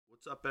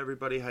What's up,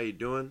 everybody? How you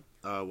doing?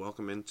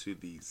 Welcome into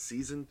the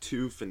Season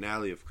 2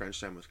 finale of Crunch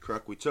Time with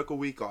Kruk. We took a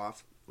week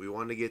off. We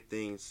wanted to get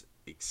things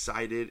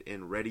excited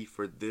and ready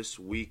for this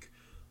week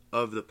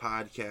of the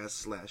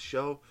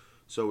podcast/show,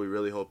 so we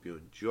really hope you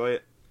enjoy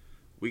it.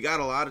 We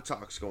got a lot of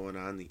talks going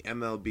on. The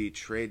MLB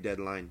trade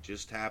deadline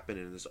just happened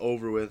and is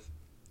over with,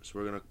 so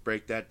we're going to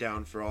break that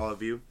down for all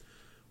of you.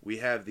 We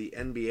have the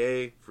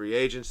NBA free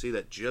agency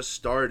that just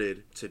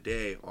started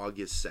today,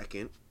 August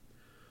 2nd.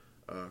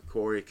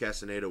 Corey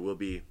Castaneda will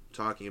be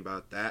talking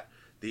about that.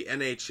 The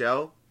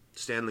NHL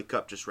Stanley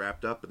Cup just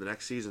wrapped up, and the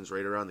next season's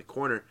right around the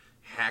corner.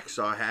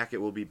 Hacksaw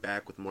Hackett will be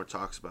back with more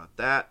talks about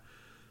that.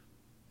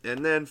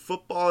 And then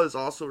football is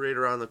also right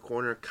around the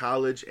corner.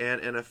 College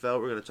and NFL,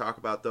 we're going to talk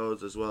about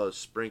those, as well as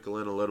sprinkle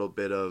in a little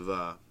bit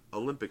of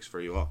Olympics for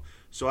you all.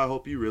 So I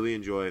hope you really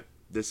enjoy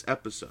this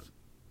episode.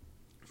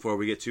 Before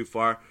we get too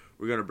far,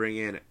 we're going to bring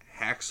in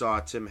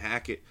Hacksaw Tim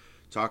Hackett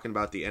talking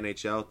about the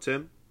NHL.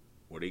 Tim,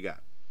 what do you got?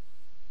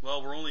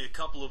 Well, we're only a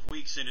couple of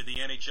weeks into the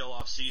NHL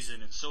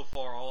offseason, and so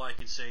far all I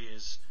can say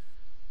is,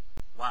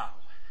 wow.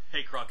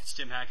 Hey, Kruk, it's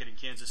Tim Hackett in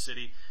Kansas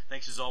City.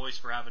 Thanks as always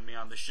for having me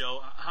on the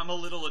show. I'm a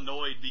little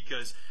annoyed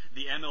because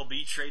the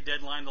MLB trade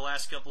deadline the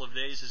last couple of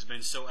days has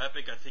been so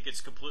epic. I think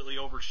it's completely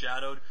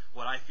overshadowed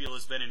what I feel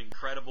has been an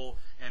incredible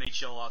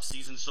NHL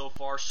offseason so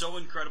far. So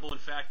incredible, in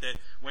fact, that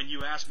when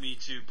you asked me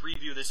to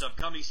preview this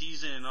upcoming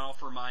season and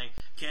offer my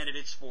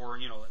candidates for,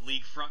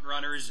 league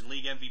frontrunners and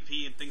league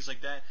MVP and things like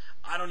that,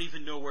 I don't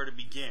even know where to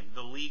begin.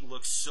 The league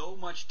looks so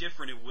much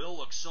different. It will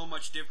look so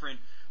much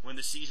different when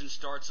the season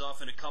starts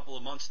off in a couple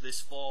of months this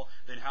fall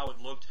than how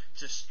it looked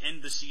to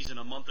end the season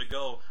a month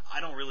ago. I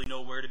don't really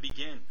know where to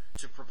begin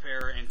to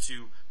prepare and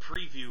to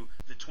preview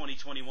the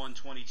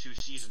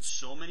 2021-22 season.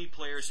 So many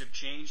players have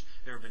changed.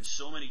 There have been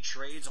so many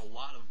trades, a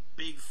lot of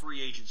big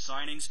free agent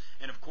signings,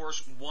 and of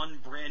course one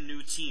brand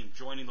new team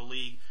joining the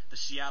league, the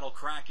Seattle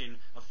Kraken,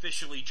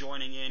 officially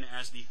joining in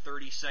as the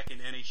 32nd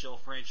NHL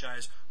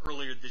franchise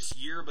earlier this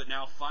year, but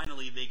now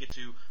finally they get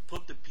to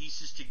put the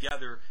pieces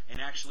together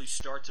and actually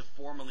start to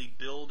formally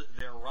build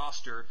their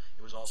roster.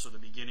 It was also the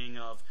beginning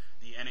of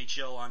the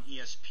NHL on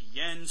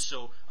ESPN,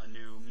 so a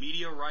new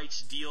media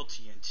rights deal.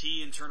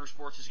 TNT and Turner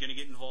Sports is going to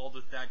get involved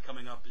with that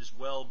coming up as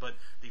well, but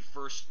the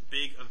first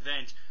big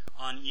event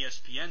on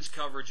ESPN's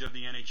coverage of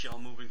the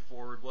NHL moving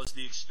forward was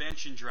the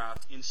expansion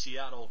draft in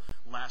Seattle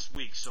last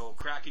week. So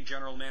Kraken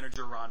general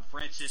manager Ron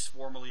Francis,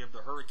 formerly of the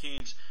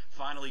Hurricanes,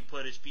 finally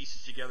put his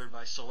pieces together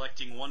by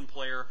selecting one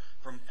player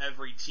from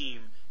every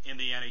team in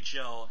the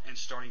NHL and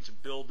starting to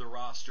build the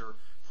roster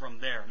from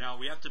there. Now,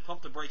 we have to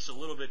pump the brakes a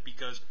little bit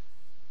because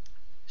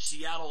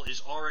Seattle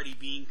is already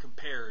being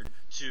compared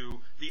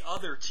to the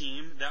other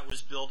team that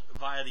was built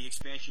via the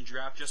expansion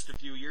draft just a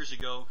few years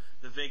ago,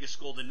 the Vegas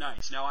Golden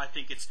Knights. Now, I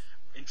think it's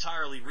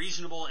entirely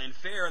reasonable and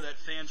fair that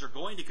fans are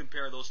going to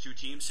compare those two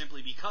teams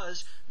simply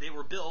because they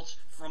were built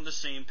from the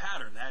same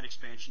pattern, that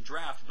expansion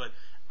draft. But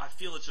I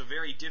feel it's a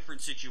very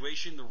different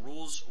situation. The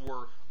rules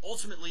were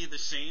ultimately the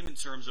same in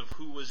terms of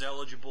who was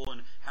eligible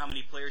and how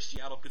many players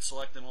Seattle could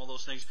select and all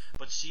those things,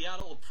 but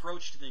Seattle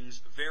approached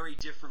things very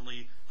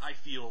differently, I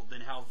feel,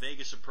 than how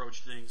Vegas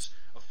approached things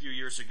a few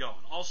years ago.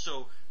 And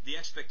also, the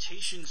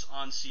expectations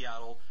on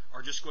Seattle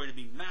are just going to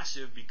be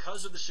massive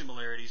because of the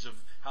similarities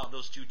of how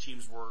those two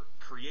teams were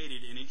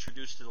created and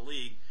introduced to the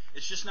league.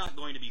 It's just not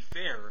going to be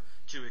fair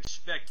to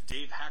expect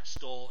Dave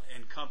Haxtell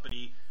and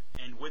company,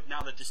 and with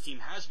now that this team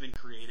has been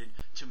created,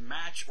 to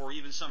match or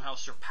even somehow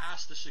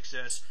surpass the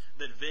success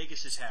that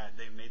Vegas has had.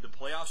 They've made the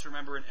playoffs,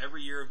 remember, in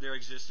every year of their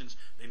existence.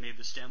 They made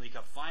the Stanley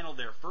Cup Final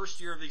their first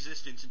year of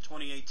existence in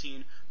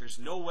 2018. There's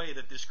no way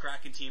that this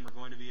Kraken team are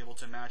going to be able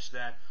to match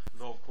that,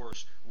 though, of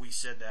course, we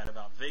said that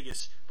about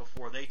Vegas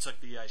before they took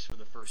the ice for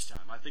the first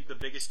time. I think the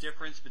biggest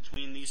difference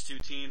between these two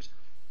teams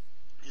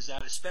is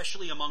that,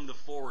 especially among the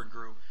forward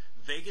group,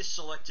 Vegas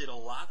selected a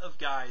lot of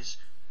guys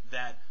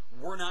that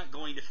were not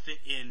going to fit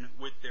in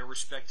with their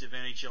respective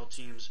NHL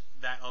teams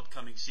that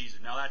upcoming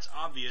season. Now, that's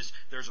obvious.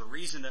 There's a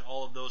reason that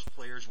all of those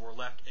players were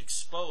left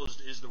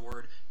exposed, is the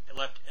word,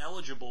 left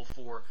eligible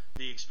for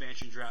the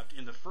expansion draft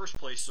in the first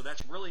place, so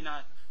that's really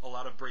not a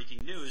lot of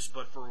breaking news,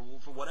 but for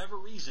whatever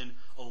reason,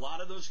 a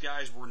lot of those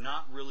guys were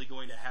not really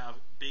going to have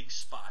big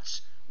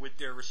spots with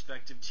their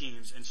respective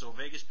teams, and so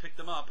Vegas picked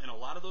them up, and a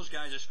lot of those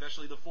guys,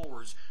 especially the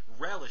forwards,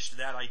 relished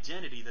that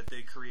identity that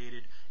they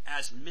created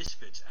as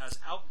misfits, as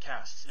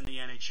outcasts in the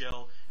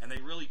NHL, and they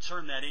really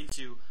turned that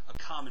into a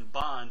common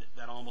bond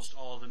that almost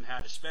all of them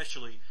had,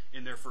 especially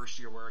in their first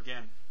year where,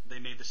 again, they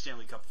made the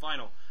Stanley Cup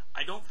Final.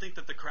 I don't think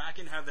that the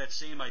Kraken have that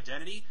same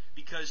identity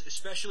because,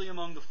 especially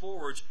among the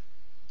forwards,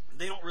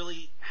 they don't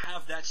really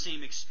have that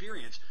same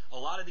experience. A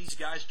lot of these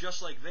guys,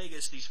 just like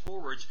Vegas, these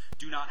forwards,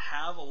 do not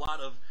have a lot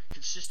of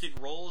consistent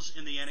roles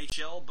in the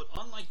NHL, but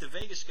unlike the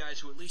Vegas guys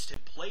who at least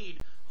had played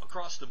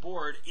across the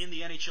board in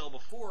the NHL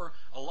before,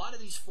 a lot of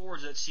these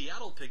forwards that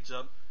Seattle picked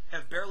up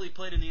have barely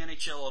played in the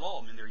NHL at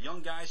all. I mean, they're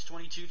young guys,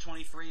 22,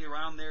 23,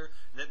 around there,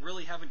 that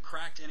really haven't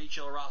cracked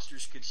NHL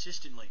rosters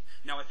consistently.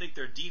 Now, I think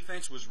their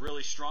defense was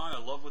really strong.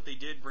 I love what they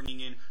did, bringing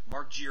in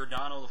Mark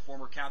Giordano, the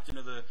former captain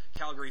of the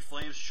Calgary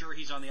Flames. Sure,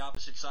 he's on the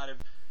opposite side of,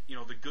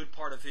 the good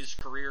part of his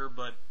career,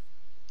 but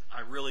I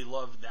really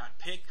loved that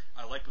pick.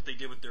 I liked what they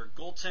did with their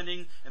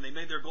goaltending, and they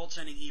made their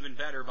goaltending even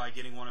better by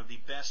getting one of the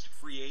best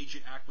free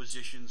agent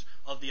acquisitions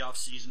of the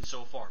offseason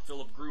so far,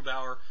 Philip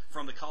Grubauer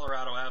from the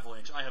Colorado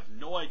Avalanche. I have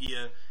no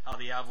idea how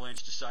the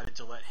Avalanche decided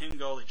to let him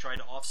go. They tried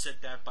to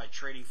offset that by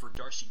trading for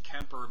Darcy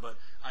Kemper, but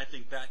I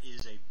think that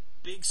is a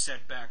big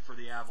setback for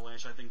the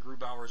Avalanche. I think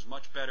Grubauer is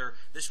much better.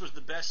 This was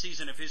the best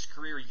season of his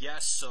career,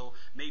 yes, so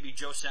maybe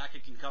Joe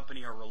Sakic and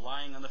company are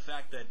relying on the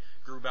fact that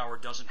Grubauer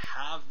doesn't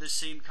have the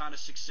same kind of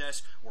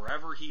success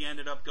wherever he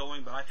ended up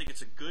going, but I think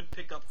it's a good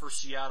pickup for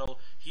Seattle.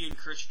 He and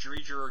Chris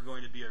Driedger are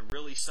going to be a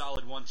really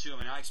solid one, too. I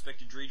mean, I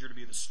expected Driedger to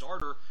be the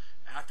starter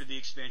after the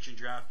expansion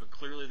draft, but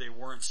clearly they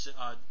weren't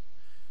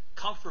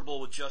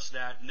comfortable with just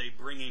that, and they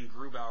bring in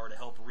Grubauer to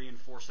help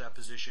reinforce that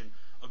position.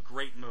 A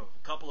great move.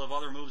 A couple of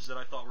other moves that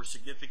I thought were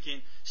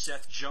significant.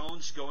 Seth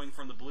Jones going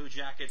from the Blue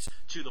Jackets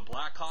to the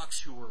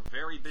Blackhawks, who were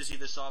very busy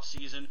this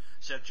offseason.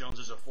 Seth Jones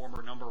is a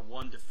former number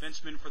 1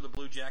 defenseman for the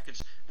Blue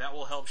Jackets. That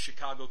will help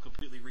Chicago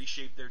completely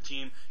reshape their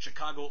team.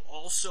 Chicago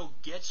also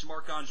gets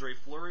Marc-Andre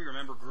Fleury.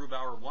 Remember,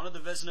 Grubauer, one of the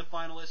Vezina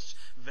finalists.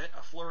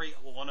 Fleury,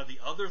 one of the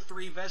other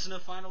 3 Vezina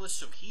finalists.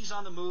 So he's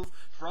on the move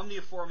from the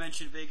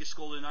aforementioned Vegas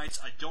Golden Knights.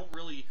 I don't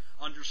really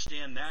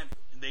understand that.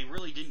 They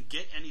really didn't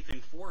get anything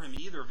for him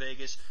either,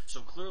 Vegas,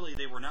 so clearly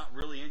they were not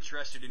really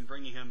interested in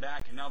bringing him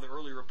back, and now the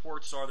early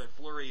reports are that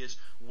Fleury is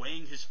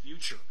weighing his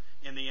future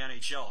in the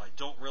NHL. I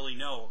don't really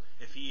know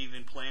if he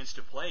even plans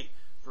to play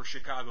for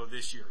Chicago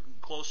this year.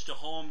 Close to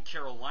home,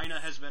 Carolina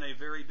has been a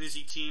very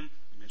busy team.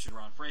 You mentioned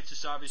Ron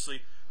Francis,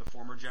 obviously, the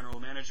former general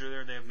manager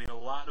there. They have made a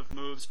lot of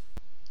moves.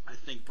 I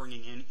think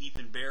bringing in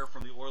Ethan Bear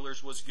from the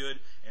Oilers was good,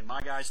 and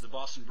my guys, the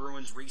Boston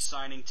Bruins,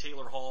 re-signing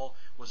Taylor Hall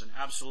was an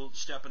absolute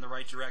step in the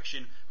right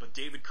direction, but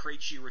David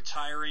Krejci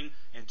retiring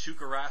and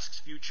Tuukka Rask's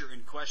future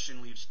in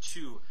question leaves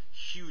 2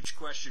 huge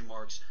question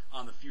marks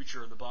on the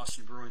future of the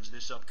Boston Bruins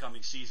this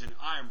upcoming season.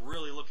 I am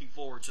really looking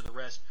forward to the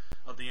rest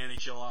of the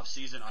NHL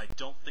offseason. I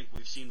don't think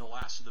we've seen the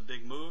last of the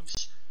big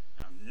moves,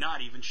 and I'm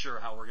not even sure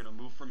how we're going to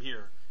move from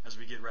here as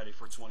we get ready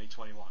for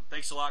 2021.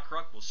 Thanks a lot,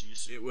 Kruk. We'll see you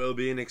soon. It will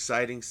be an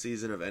exciting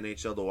season of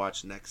NHL to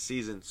watch next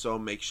season, so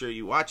make sure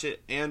you watch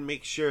it and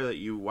make sure that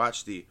you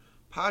watch the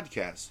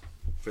podcast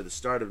for the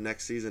start of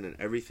next season and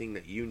everything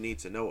that you need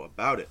to know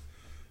about it.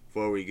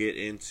 Before we get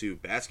into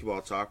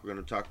basketball talk, we're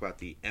going to talk about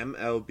the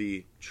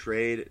MLB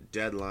trade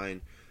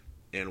deadline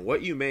and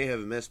what you may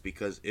have missed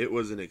because it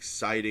was an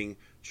exciting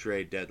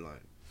trade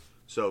deadline.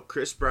 So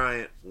Chris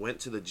Bryant went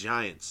to the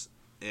Giants,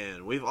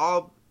 and we've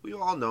all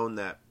known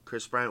that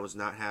Chris Bryant was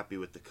not happy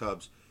with the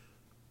Cubs,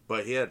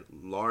 but he had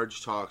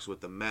large talks with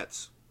the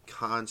Mets,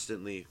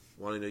 constantly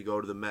wanting to go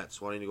to the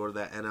Mets, wanting to go to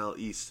that NL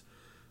East,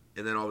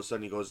 and then all of a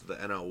sudden he goes to the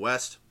NL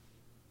West.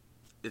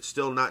 It's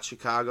still not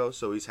Chicago,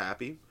 so he's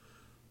happy,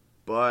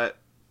 but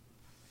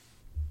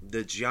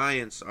the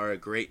Giants are a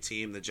great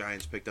team. The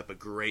Giants picked up a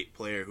great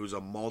player who's a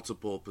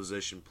multiple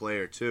position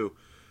player too,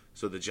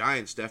 so the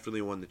Giants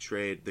definitely won the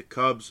trade. The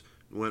Cubs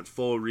went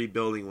full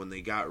rebuilding when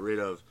they got rid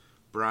of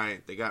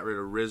Bryant, they got rid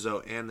of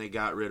Rizzo, and they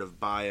got rid of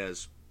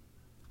Baez.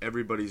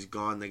 Everybody's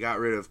gone. They got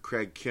rid of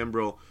Craig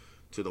Kimbrell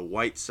to the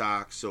White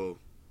Sox, so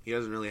he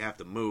doesn't really have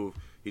to move.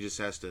 He just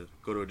has to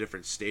go to a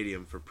different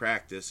stadium for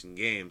practice and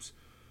games.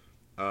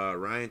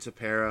 Ryan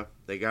Tepera,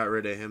 they got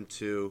rid of him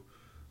too.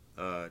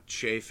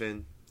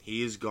 Chafin,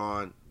 he's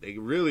gone. They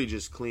really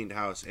just cleaned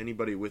house.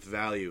 Anybody with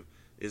value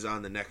is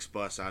on the next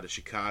bus out of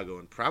Chicago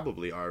and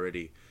probably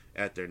already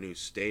at their new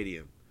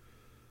stadium.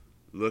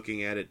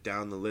 Looking at it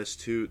down the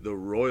list too, the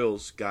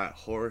Royals got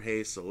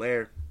Jorge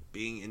Soler.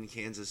 Being in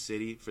Kansas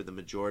City for the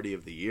majority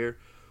of the year,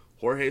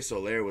 Jorge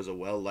Soler was a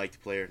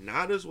well-liked player.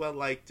 Not as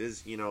well-liked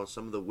as,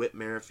 some of the Whit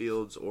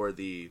Merrifields or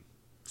the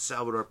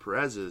Salvador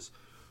Perez's,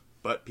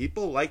 but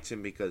people liked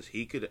him because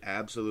he could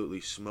absolutely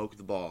smoke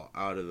the ball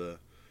out of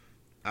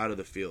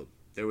the field.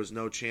 There was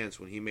no chance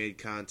when he made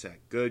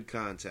contact, good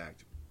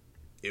contact.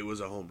 It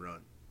was a home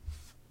run.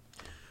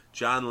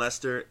 John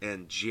Lester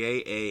and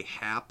J.A.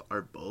 Happ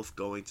are both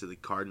going to the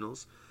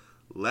Cardinals.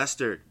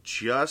 Lester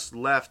just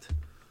left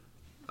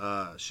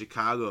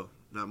Chicago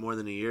not more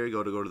than a year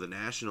ago to go to the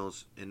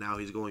Nationals, and now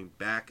he's going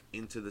back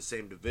into the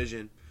same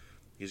division.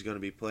 He's going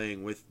to be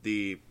playing with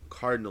the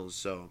Cardinals,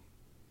 so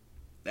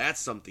that's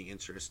something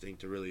interesting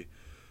to really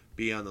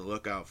be on the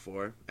lookout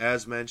for.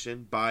 As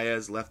mentioned,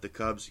 Baez left the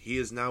Cubs. He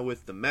is now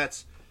with the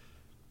Mets,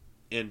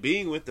 and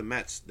being with the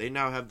Mets, they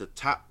now have the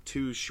top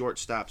 2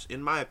 shortstops,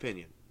 in my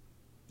opinion.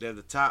 They have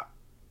the top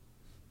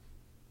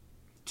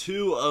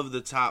 2 of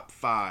the top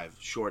 5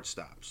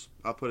 shortstops.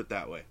 I'll put it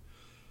that way.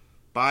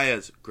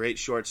 Baez, great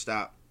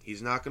shortstop.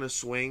 He's not going to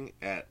swing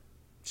at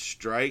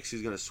strikes.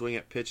 He's going to swing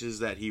at pitches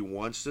that he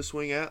wants to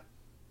swing at.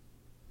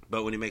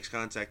 But when he makes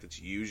contact,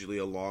 it's usually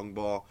a long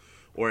ball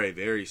or a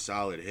very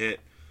solid hit.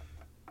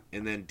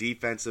 And then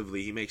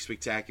defensively, he makes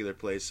spectacular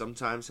plays.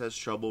 Sometimes has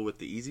trouble with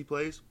the easy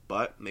plays,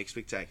 but makes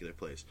spectacular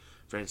plays.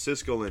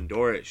 Francisco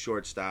Lindor at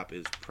shortstop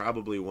is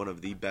probably one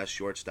of the best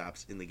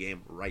shortstops in the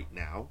game right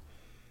now.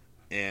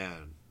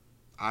 And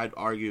I'd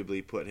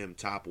arguably put him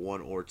top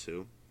 1 or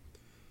 2.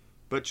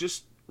 But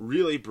just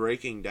really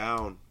breaking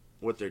down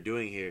what they're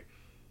doing here,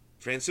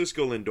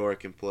 Francisco Lindor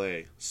can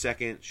play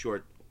second,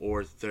 short,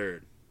 or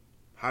third.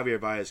 Javier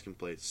Baez can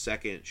play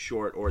second,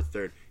 short, or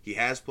third. He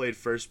has played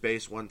first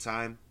base one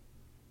time.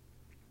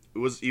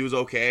 He was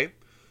okay,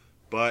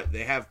 but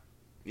they have,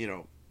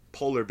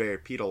 Polar Bear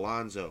Pete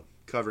Alonso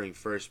covering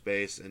first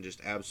base and just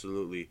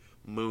absolutely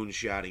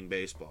moonshotting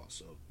baseball.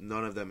 So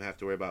none of them have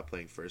to worry about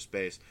playing first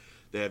base.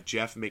 They have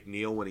Jeff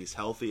McNeil when he's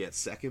healthy at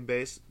second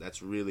base.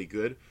 That's really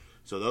good.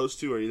 So those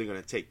two are either going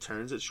to take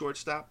turns at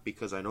shortstop,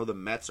 because I know the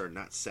Mets are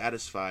not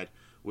satisfied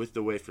with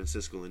the way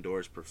Francisco Lindor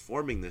is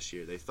performing this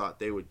year. They thought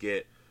they would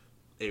get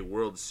a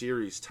World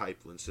Series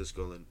type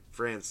Francisco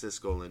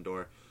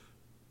Lindor,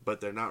 but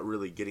they're not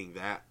really getting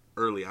that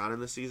early on in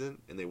the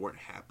season, and they weren't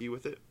happy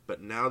with it. But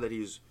now that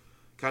he's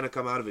kind of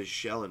come out of his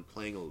shell and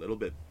playing a little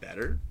bit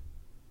better,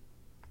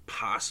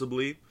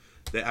 possibly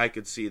that I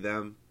could see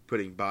them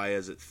putting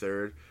Baez at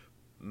third,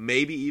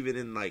 maybe even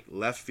in like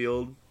left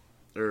field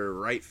or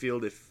right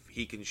field if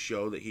he can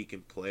show that he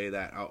can play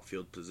that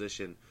outfield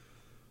position.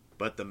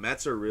 But the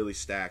Mets are really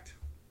stacked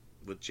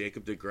with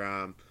Jacob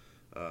deGrom,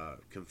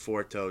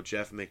 Conforto,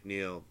 Jeff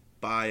McNeil,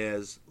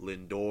 Baez,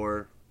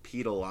 Lindor,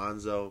 Pete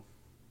Alonso.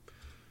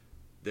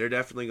 They're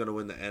definitely going to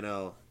win the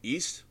NL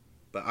East,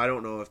 but I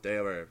don't know if they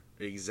are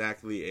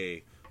exactly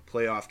a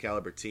playoff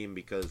caliber team,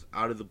 because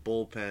out of the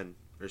bullpen,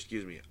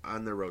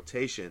 on their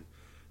rotation,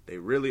 they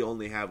really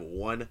only have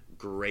one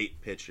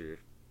great pitcher,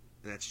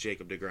 and that's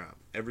Jacob deGrom.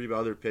 Every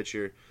other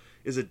pitcher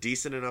is a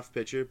decent enough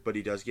pitcher, but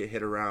he does get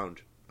hit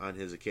around on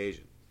his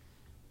occasion.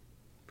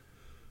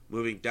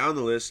 Moving down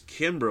the list,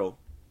 Kimbrel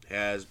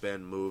has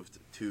been moved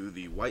to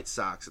the White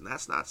Sox, and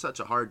that's not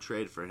such a hard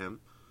trade for him.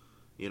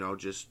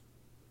 Just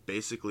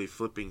basically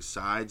flipping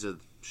sides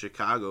of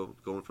Chicago,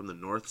 going from the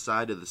north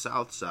side to the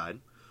south side.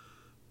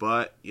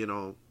 But,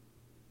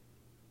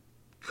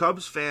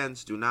 Cubs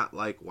fans do not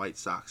like White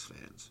Sox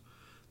fans.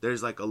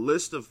 There's like a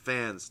list of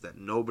fans that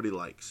nobody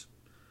likes.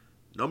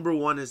 Number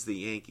 1 is the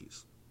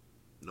Yankees.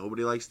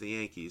 Nobody likes the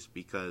Yankees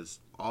because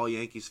all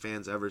Yankees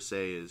fans ever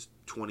say is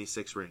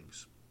 26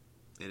 rings,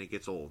 and it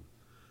gets old.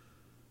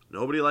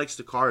 Nobody likes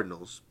the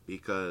Cardinals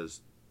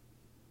because,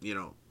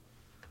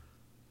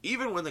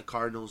 even when the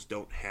Cardinals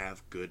don't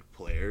have good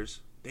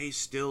players, they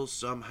still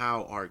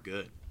somehow are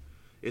good.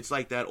 It's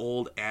like that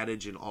old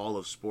adage in all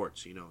of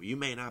sports, you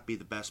may not be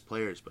the best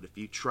players, but if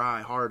you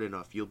try hard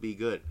enough, you'll be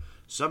good.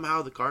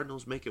 Somehow the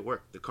Cardinals make it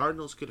work. The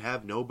Cardinals could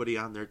have nobody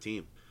on their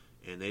team,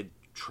 and they'd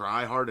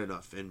try hard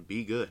enough and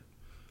be good.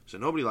 So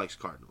nobody likes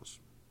Cardinals.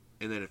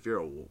 And then if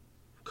you're a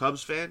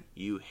Cubs fan,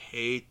 you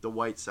hate the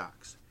White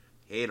Sox.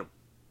 Hate them.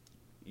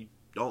 You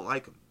don't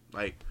like them.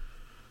 Like,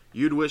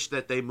 you'd wish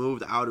that they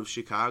moved out of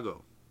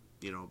Chicago,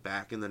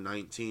 back in the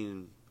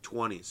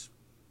 1920s,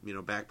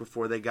 back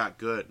before they got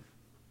good.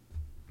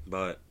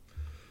 But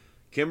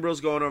Kimbrel's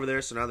going over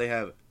there, so now they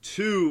have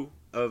 2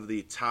 of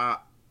the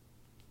top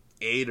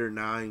 8 or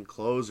 9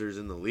 closers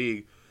in the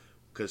league,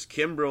 because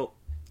Kimbrel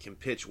can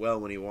pitch well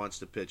when he wants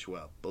to pitch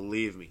well.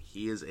 Believe me,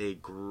 he is a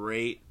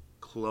great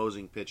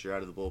closing pitcher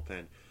out of the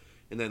bullpen.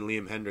 And then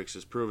Liam Hendricks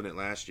has proven it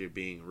last year,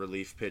 being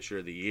relief pitcher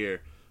of the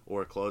year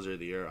or closer of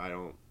the year. I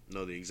don't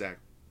know the exact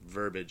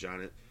verbiage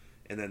on it.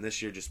 And then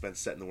this year just been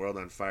setting the world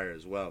on fire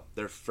as well.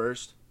 Their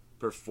first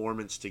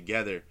performance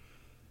together,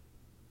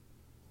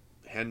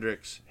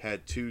 Hendricks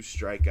had 2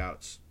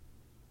 strikeouts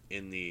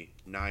in the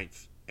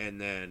 9th,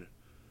 and then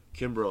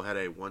Kimbrel had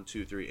a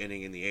 1-2-3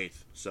 inning in the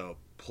 8th. So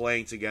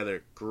playing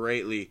together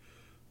greatly,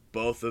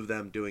 both of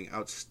them doing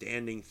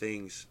outstanding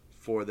things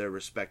for their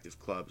respective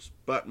clubs.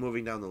 But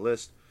moving down the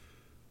list,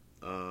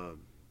 the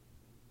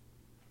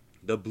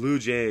Blue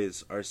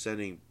Jays are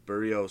sending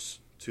Berrios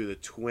to the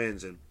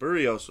Twins, and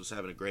Berrios was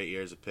having a great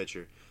year as a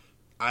pitcher.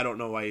 I don't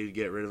know why you'd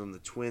get rid of him. The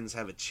Twins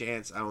have a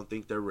chance. I don't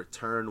think their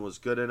return was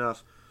good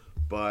enough,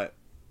 but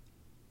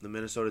the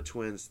Minnesota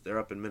Twins, they're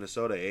up in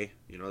Minnesota, eh?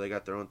 They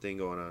got their own thing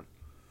going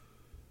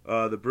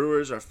on. The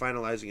Brewers are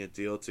finalizing a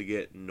deal to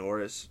get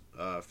Norris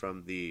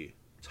from the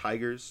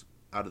Tigers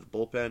out of the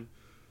bullpen.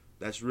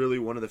 That's really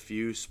one of the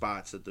few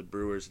spots that the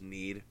Brewers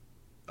need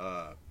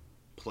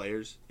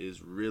players,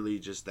 is really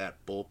just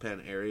that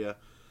bullpen area.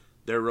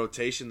 Their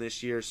rotation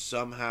this year,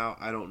 somehow,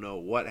 I don't know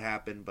what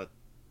happened, but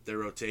their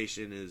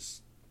rotation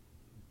is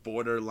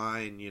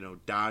borderline,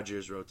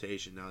 Dodgers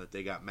rotation now that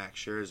they got Max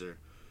Scherzer.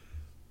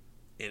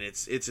 And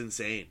it's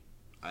insane.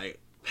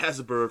 As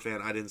a Brewer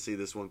fan, I didn't see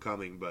this one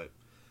coming, but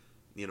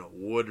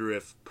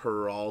Woodruff,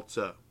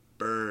 Peralta,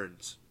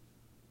 Burns.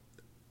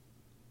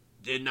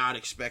 Did not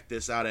expect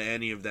this out of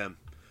any of them.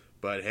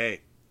 But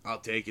hey, I'll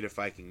take it if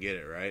I can get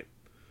it, right?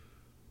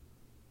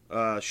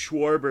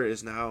 Schwarber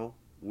is now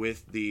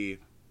with the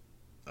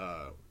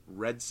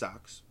Red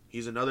Sox.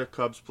 He's another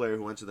Cubs player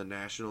who went to the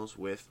Nationals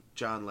with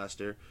John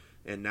Lester.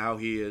 And now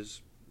he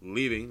is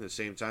leaving the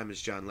same time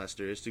as John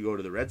Lester is to go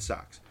to the Red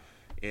Sox.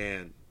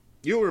 And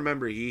you'll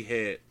remember he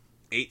hit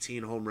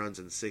 18 home runs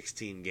in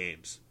 16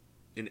 games.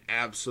 An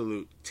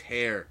absolute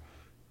tear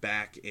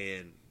back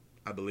in,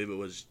 I believe it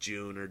was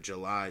June or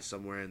July,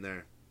 somewhere in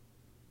there.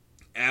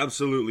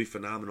 Absolutely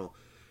phenomenal.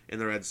 And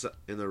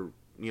the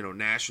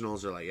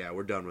Nationals are like, yeah,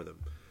 we're done with him.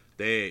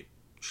 They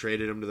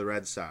traded him to the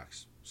Red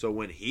Sox. So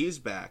when he's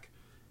back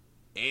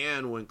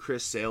and when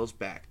Chris Sale's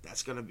back,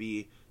 that's going to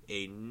be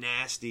a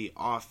nasty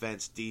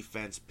offense,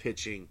 defense,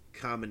 pitching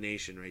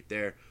combination right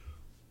there.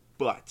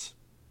 But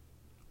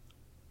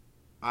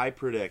I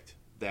predict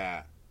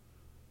that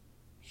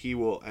he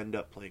will end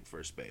up playing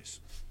first base.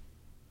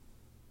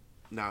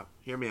 Now,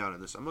 hear me out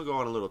on this. I'm going to go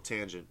on a little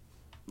tangent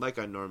like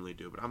I normally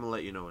do, but I'm going to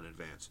let you know in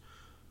advance.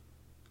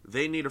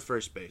 They need a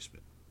first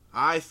baseman.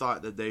 I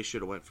thought that they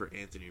should have went for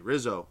Anthony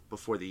Rizzo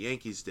before the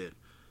Yankees did,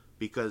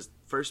 because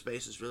first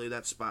base is really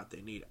that spot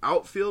they need.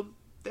 Outfield,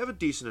 they have a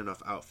decent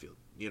enough outfield,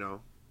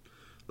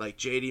 Like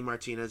JD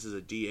Martinez is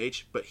a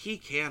DH, but he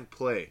can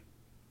play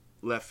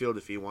left field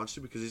if he wants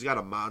to because he's got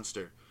a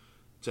monster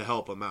to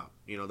help him out.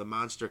 The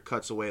monster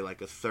cuts away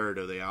like a third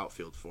of the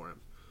outfield for him.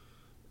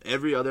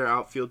 Every other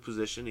outfield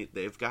position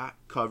they've got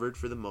covered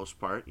for the most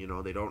part.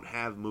 They don't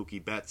have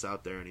Mookie Betts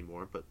out there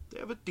anymore, but they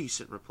have a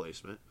decent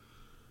replacement.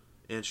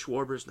 And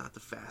Schwarber's not the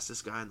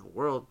fastest guy in the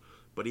world,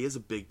 but he is a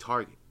big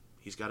target.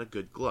 He's got a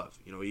good glove.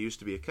 He used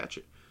to be a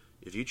catcher.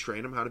 If you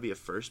train him how to be a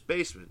first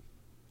baseman,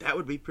 that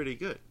would be pretty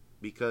good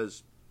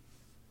because,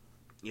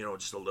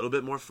 just a little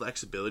bit more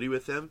flexibility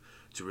with him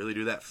to really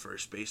do that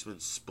first baseman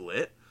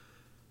split.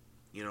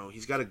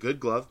 He's got a good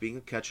glove. Being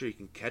a catcher, he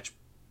can catch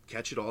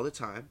it all the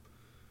time.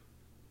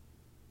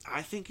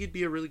 I think he'd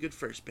be a really good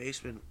first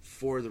baseman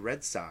for the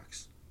Red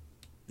Sox.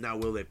 Now,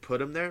 will they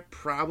put him there?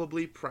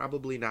 Probably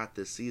not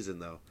this season,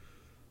 though.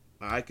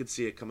 I could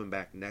see it coming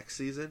back next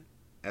season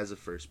as a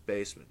first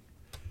baseman.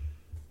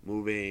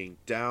 Moving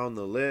down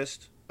the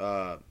list,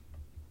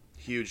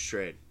 huge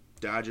trade.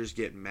 Dodgers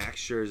get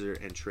Max Scherzer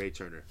and Trey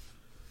Turner.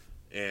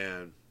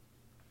 And,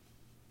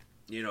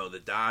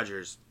 the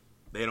Dodgers,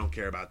 they don't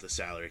care about the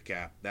salary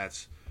cap.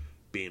 That's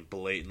being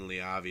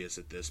blatantly obvious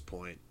at this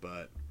point.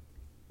 But,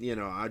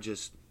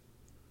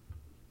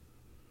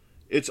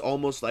 it's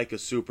almost like a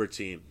super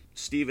team.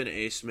 Stephen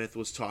A. Smith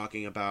was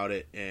talking about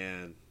it,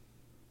 and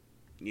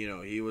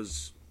he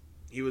was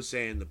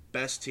saying the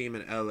best team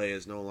in LA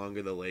is no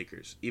longer the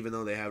Lakers. Even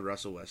though they have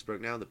Russell Westbrook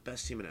now, the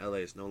best team in LA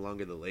is no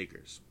longer the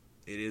Lakers.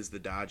 It is the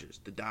Dodgers.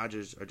 The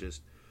Dodgers are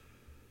just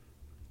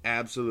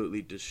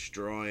absolutely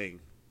destroying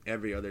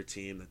every other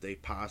team that they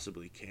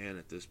possibly can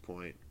at this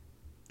point,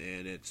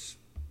 and it's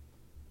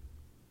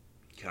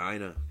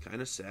kind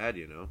of sad,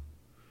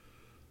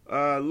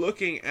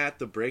 Looking at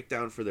the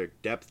breakdown for their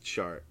depth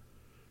chart,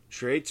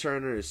 Trey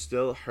Turner is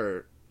still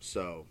hurt,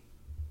 so,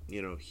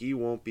 he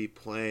won't be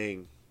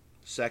playing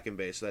second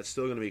base. So that's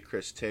still going to be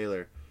Chris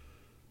Taylor.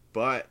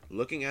 But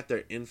looking at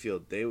their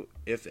infield,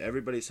 if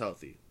everybody's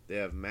healthy, they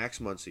have Max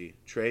Muncy,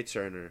 Trey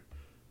Turner,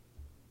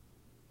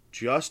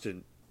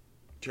 Justin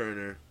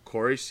Turner,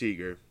 Corey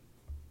Seager.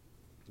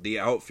 The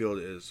outfield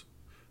is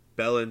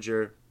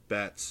Bellinger,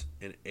 Betts,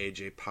 and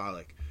A.J.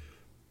 Pollock.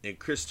 And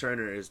Chris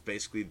Turner is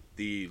basically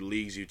the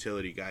league's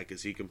utility guy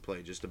because he can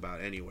play just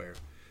about anywhere.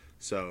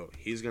 So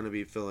he's going to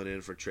be filling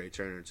in for Trey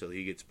Turner until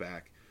he gets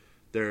back.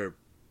 Their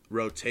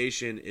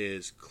rotation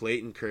is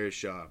Clayton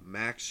Kershaw,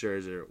 Max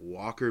Scherzer,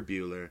 Walker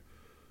Buehler,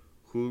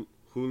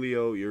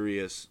 Julio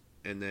Urias,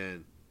 and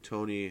then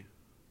Tony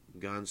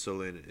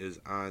Gonsolin is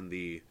on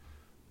the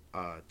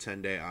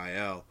 10-day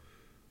IL.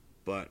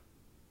 But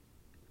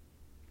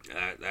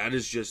that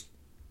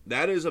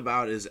is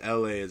about as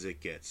LA as it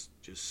gets.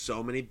 Just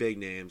so many big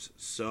names,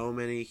 so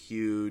many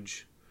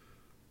huge,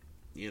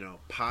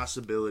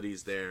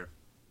 possibilities there.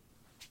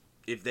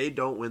 If they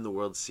don't win the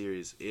World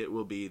Series, it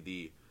will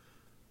be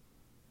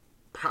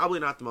probably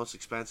not the most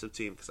expensive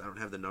team because I don't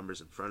have the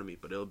numbers in front of me,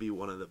 but it'll be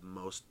one of the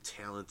most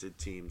talented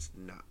teams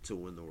not to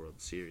win the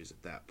World Series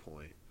at that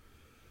point.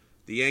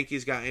 The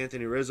Yankees got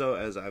Anthony Rizzo,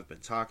 as I've been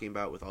talking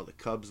about, with all the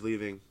Cubs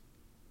leaving.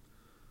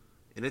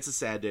 And it's a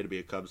sad day to be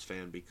a Cubs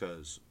fan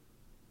because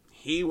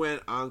he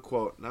went on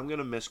quote, and I'm going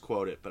to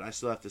misquote it, but I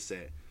still have to say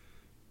it.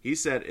 He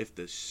said, if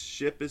the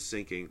ship is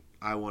sinking,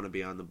 I want to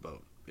be on the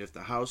boat. If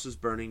the house is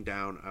burning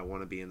down, I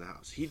want to be in the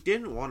house. He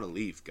didn't want to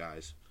leave,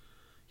 guys.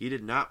 He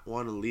did not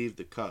want to leave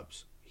the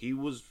Cubs.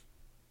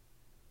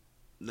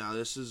 Now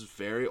this is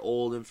very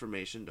old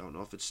information, don't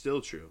know if it's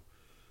still true,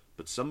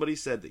 but somebody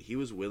said that he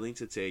was willing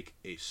to take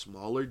a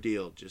smaller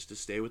deal just to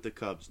stay with the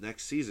Cubs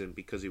next season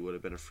because he would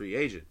have been a free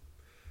agent.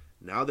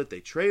 Now that they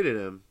traded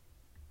him,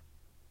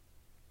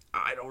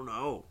 I don't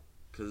know,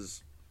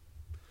 because,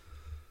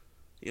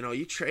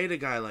 you trade a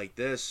guy like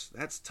this,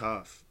 that's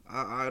tough.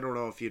 I don't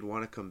know if he'd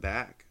want to come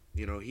back.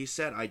 He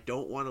said, I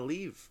don't want to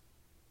leave.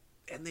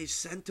 And they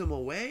sent him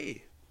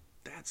away.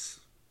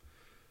 That's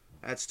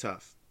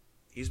tough.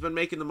 He's been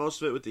making the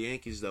most of it with the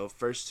Yankees, though.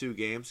 First 2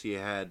 games, he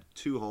had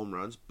 2 home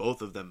runs,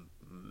 both of them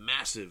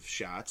massive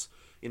shots.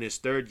 In his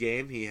third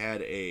game, he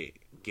had a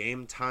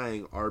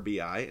game-tying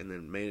RBI and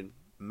then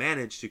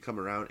managed to come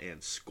around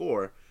and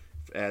score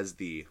as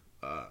the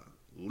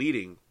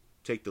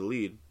take the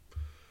lead.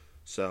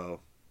 So,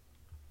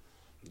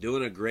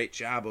 doing a great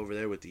job over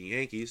there with the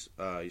Yankees.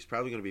 He's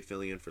probably going to be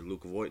filling in for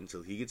Luke Voit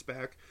until he gets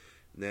back.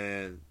 And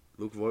then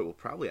Luke Voit will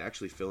probably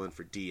actually fill in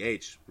for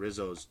DH.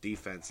 Rizzo's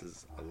defense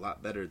is a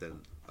lot better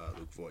than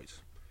Luke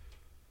Voit's.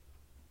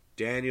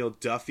 Daniel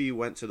Duffy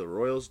went to the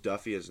Royals.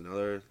 Duffy is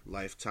another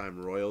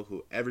lifetime Royal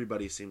who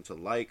everybody seemed to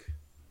like.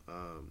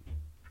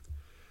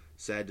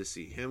 Sad to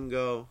see him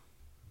go.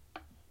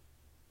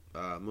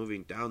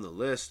 Moving down the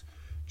list,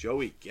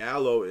 Joey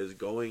Gallo is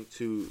going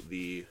to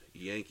the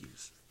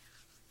Yankees.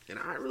 And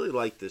I really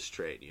like this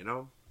trade, you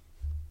know.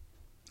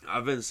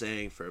 I've been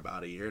saying for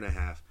about a year and a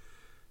half,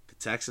 the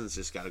Texans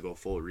just got to go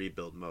full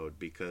rebuild mode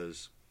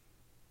because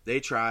they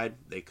tried,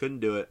 they couldn't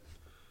do it.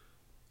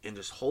 And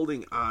just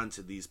holding on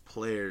to these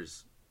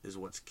players is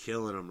what's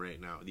killing them right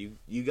now.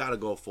 You got to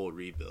go full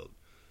rebuild.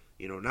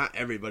 You know, not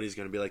everybody's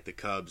going to be like the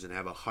Cubs and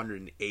have a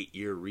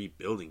 108-year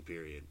rebuilding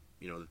period.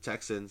 You know, the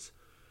Texans,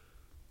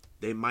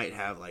 they might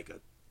have like a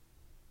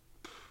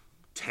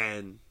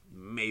 10,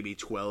 maybe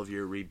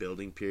 12-year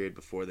rebuilding period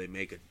before they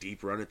make a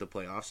deep run at the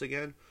playoffs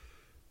again.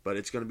 But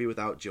it's going to be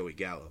without Joey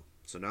Gallo.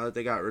 So now that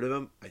they got rid of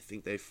him, I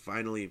think they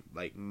finally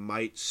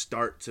might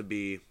start to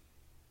be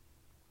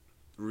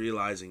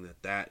realizing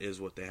that is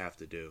what they have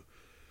to do.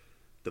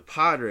 The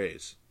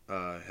Padres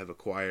have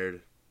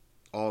acquired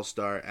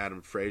all-star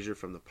Adam Frazier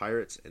from the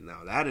Pirates, and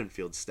now that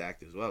infield's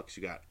stacked as well because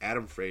you got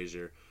Adam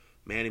Frazier,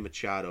 Manny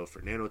Machado,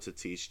 Fernando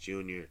Tatis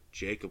Jr.,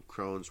 Jacob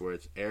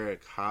Cronenworth,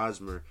 Eric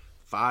Hosmer,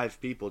 5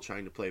 people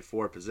trying to play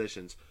 4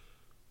 positions.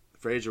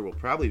 Frazier will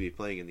probably be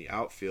playing in the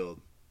outfield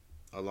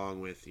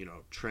along with,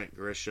 Trent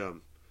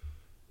Grisham,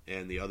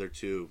 and the other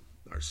 2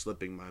 are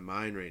slipping my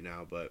mind right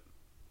now, but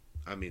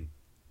I mean,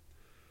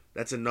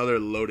 that's another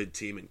loaded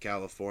team in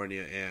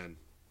California, and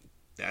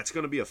that's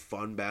going to be a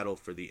fun battle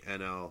for the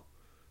NL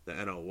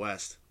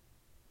West,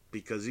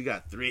 because you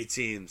got 3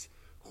 teams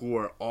who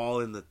are all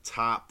in the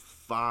top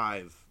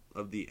 5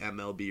 of the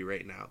MLB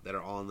right now that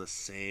are all in the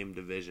same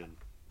division.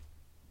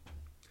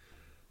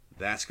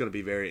 That's going to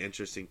be very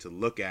interesting to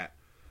look at.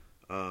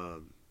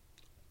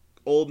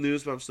 Old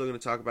news, but I'm still going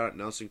to talk about it.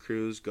 Nelson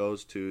Cruz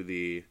goes to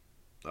the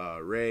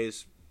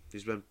Rays.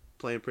 He's been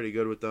playing pretty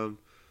good with them.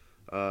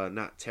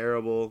 Not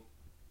terrible.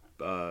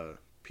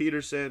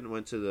 Peterson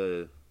went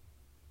to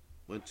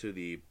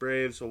the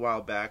Braves a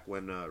while back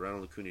when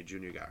Ronald Acuna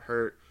Jr. got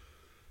hurt,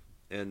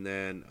 and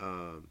then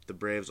the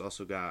Braves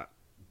also got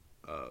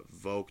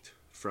voked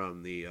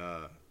from the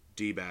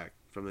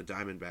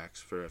Diamondbacks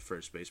for a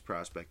first base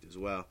prospect as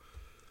well.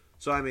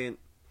 So I mean,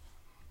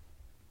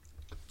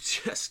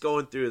 just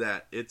going through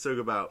that, it took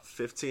about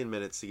 15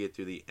 minutes to get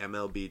through the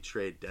MLB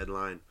trade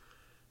deadline.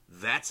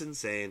 That's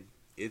insane.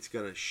 It's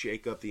gonna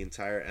shake up the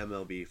entire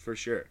MLB for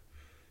sure.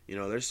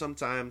 There's some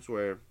times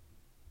where,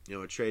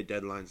 a trade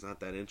deadline's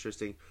not that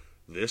interesting.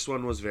 This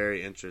one was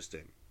very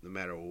interesting. No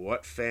matter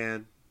what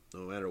fan,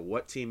 no matter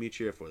what team you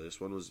cheer for,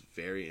 this one was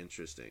very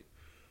interesting.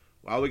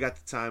 While we got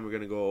the time, we're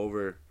going to go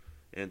over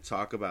and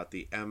talk about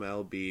the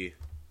MLB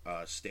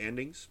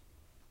standings.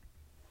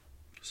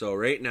 So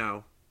right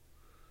now,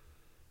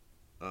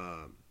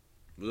 we're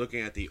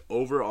looking at the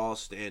overall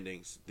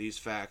standings. These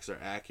facts are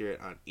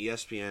accurate on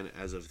ESPN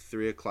as of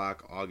 3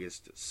 o'clock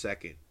August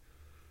 2nd.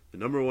 The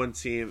number 1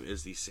 team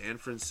is the San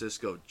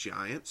Francisco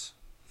Giants,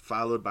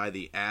 followed by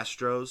the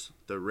Astros,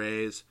 the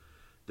Rays,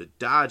 the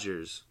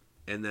Dodgers,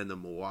 and then the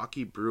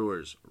Milwaukee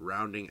Brewers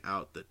rounding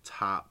out the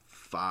top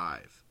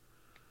 5.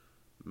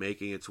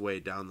 Making its way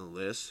down the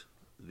list,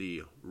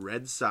 the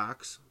Red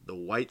Sox, the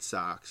White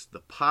Sox, the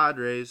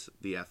Padres,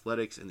 the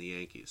Athletics, and the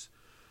Yankees.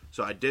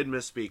 So I did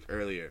misspeak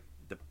earlier.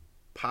 The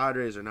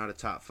Padres are not a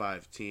top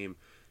 5 team.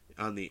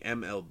 On the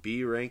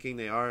MLB ranking,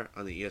 they are.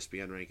 On the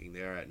ESPN ranking,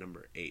 they are at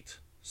number 8.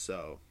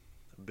 So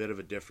a bit of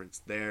a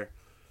difference there.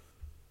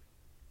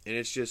 And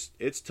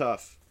it's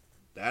tough.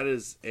 That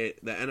is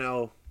it. The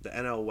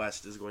NL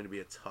West is going to be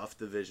a tough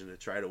division to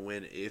try to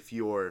win if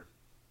you're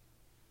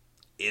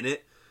in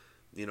it.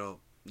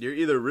 You're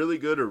either really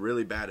good or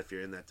really bad if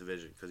you're in that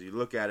division. Because you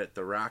look at it,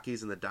 the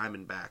Rockies and the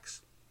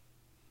Diamondbacks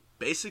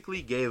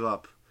basically gave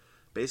up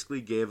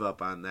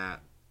on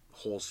that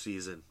whole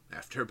season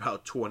after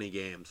about 20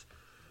 games.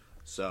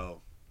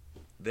 So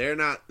they're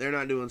not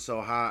doing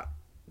so hot.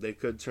 They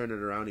could turn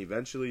it around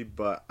eventually,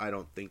 but I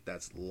don't think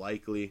that's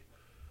likely.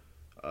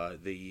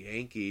 The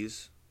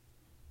Yankees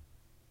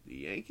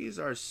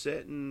are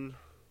sitting.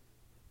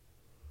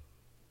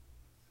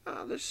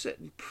 They're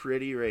sitting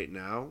pretty right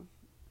now.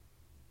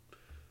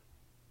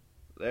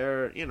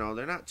 They're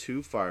not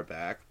too far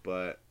back,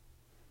 but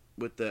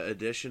with the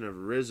addition of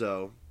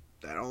Rizzo,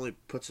 that only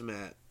puts them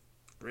at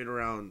right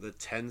around the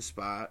 10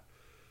 spot.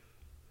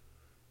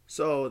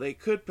 So they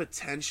could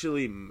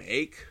potentially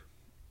make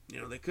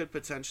the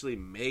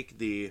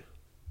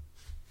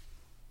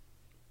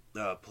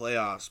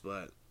playoffs,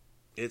 but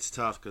it's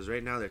tough because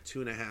right now they're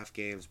 2.5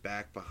 games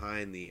back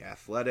behind the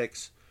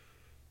Athletics,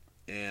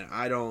 and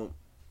I don't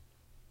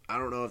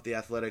know if the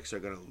Athletics are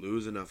going to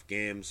lose enough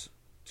games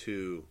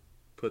to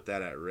put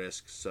that at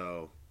risk.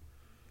 So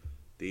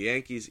the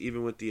Yankees,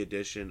 even with the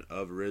addition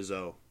of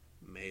Rizzo,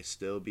 may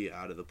still be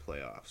out of the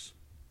playoffs.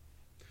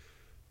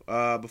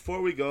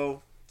 Before we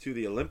go to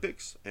the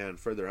Olympics and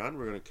further on,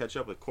 we're going to catch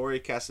up with Corey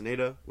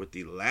Castaneda with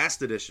the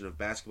last edition of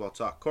Basketball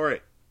Talk.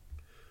 Corey,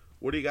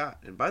 what do you got?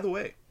 And by the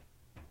way,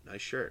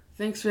 nice shirt.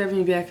 Thanks for having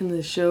me back on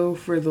the show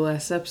for the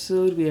last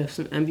episode. We have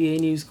some NBA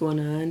news going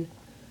on.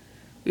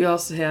 We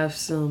also have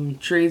some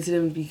trades that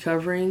I'm going to be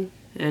covering,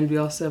 and we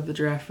also have the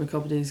draft from a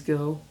couple days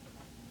ago.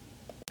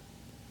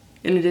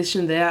 In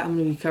addition to that, I'm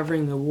going to be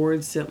covering the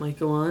awards that might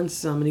go on,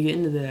 so I'm going to get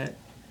into that.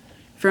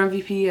 For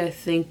MVP, I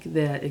think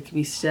that it could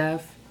be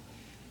Steph.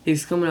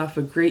 He's coming off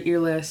a great year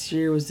last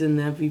year, was in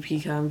the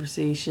MVP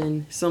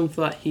conversation. Some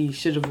thought he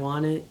should have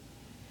won it.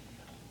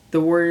 The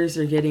Warriors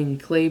are getting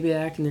Clay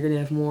back, and they're going to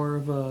have more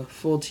of a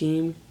full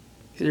team.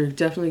 They're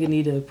definitely going to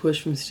need a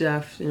push from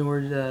Steph in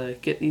order to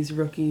get these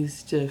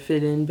rookies to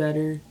fit in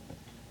better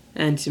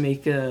and to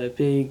make a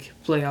big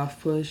playoff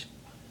push.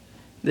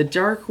 The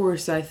dark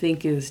horse, I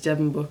think, is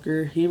Devin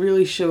Booker. He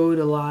really showed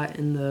a lot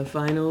in the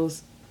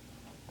finals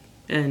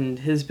and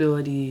his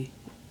ability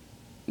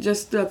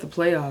just throughout the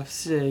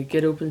playoffs to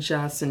get open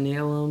shots and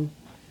nail them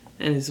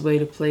and his way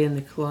to play in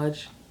the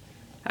clutch.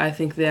 I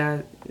think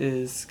that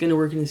is going to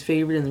work in his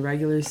favor in the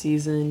regular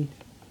season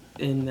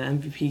in the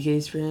MVP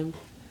case for him.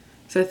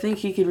 So I think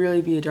he could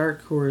really be a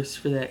dark horse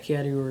for that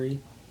category.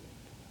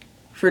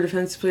 For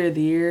Defensive Player of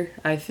the Year,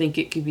 I think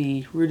it could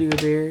be Rudy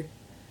Gobert.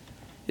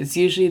 It's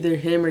usually either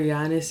him or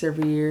Giannis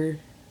every year.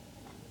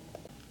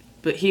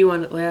 But he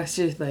won it last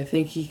year, so I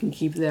think he can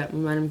keep that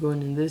momentum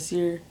going in this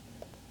year.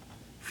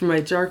 For my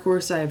dark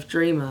horse, I have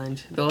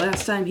Draymond. The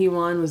last time he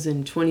won was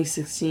in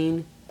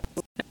 2016.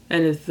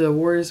 And if the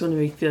Warriors want to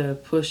make a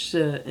push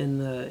deep in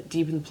the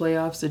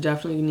playoffs, they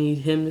definitely need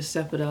him to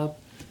step it up.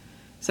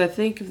 So I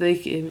think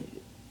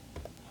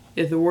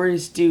if the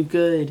Warriors do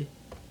good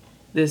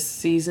this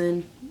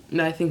season,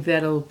 I think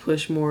that'll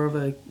push more of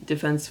a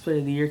Defensive Player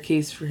of the Year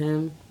case for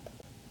him.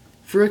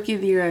 For Rookie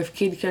of the Year, I have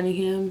Cade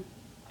Cunningham.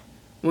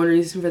 One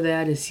reason for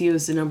that is he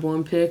was the number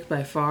one pick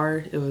by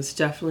far. It was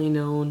definitely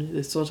known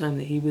this whole time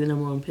that he'd be the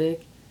number one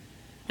pick.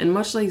 And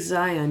much like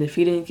Zion, if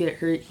he didn't get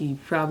hurt, he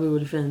probably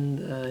would have been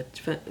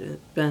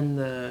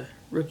the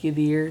Rookie of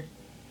the Year.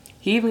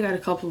 He even got a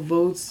couple of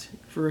votes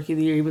for Rookie of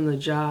the Year, even though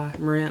Ja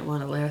Morant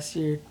won it last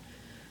year.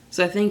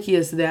 So I think he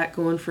has that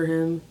going for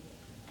him.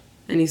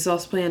 And he's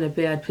also playing a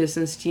bad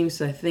Pistons team,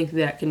 so I think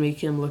that can make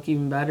him look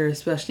even better,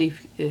 especially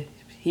if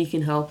he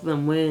can help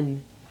them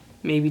win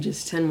maybe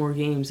just 10 more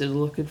games. It'll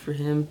look good for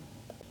him.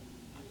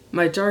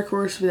 My dark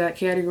horse for that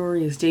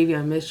category is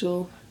Davion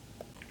Mitchell.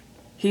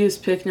 He was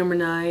picked number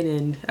 9,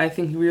 and I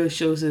think he really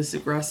shows his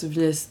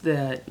aggressiveness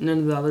that none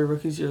of the other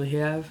rookies really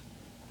have.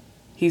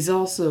 He's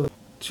also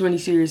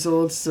 22 years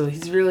old, so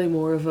he's really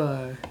more of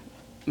a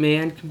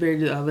man compared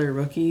to the other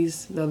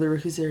rookies. The other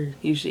rookies are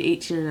usually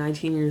 18 or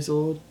 19 years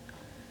old.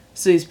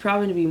 So he's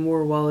probably going to be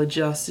more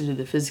well-adjusted to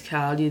the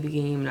physicality of the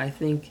game, and I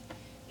think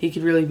he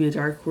could really be a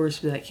dark horse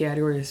for that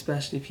category,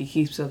 especially if he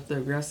keeps up the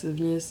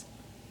aggressiveness.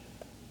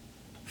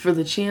 For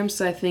the champs,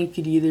 I think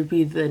could either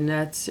be the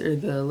Nets or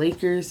the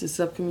Lakers this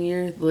upcoming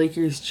year. The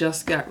Lakers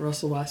just got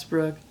Russell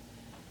Westbrook,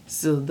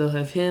 so they'll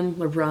have him,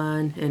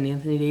 LeBron, and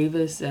Anthony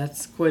Davis.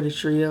 That's quite a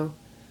trio.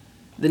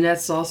 The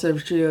Nets also have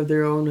a trio of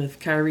their own with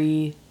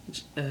Kyrie,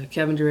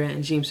 Kevin Durant,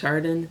 and James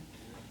Harden.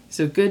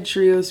 So good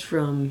trios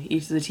from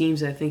each of the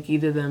teams. I think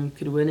either of them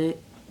could win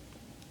it.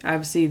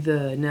 Obviously,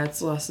 the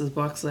Nets lost to the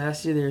Bucks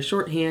last year. They were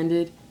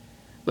shorthanded,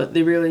 but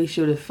they really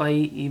showed a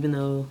fight, even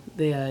though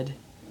they had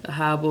a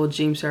hobble,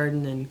 James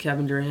Harden and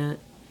Kevin Durant.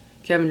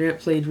 Kevin Durant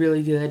played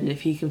really good, and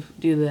if he can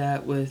do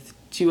that with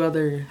 2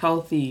 other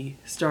healthy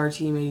star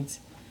teammates,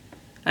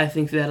 I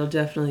think that'll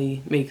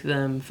definitely make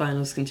them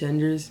finals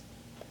contenders.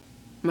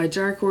 My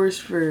dark horse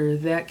for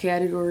that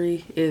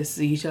category is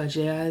the Utah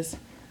Jazz.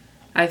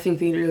 I think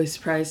they'd really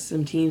surprise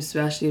some teams,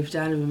 especially if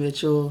Donovan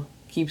Mitchell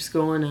keeps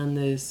going on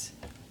this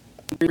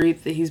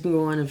rate that he's been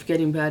going of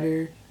getting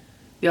better.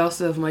 They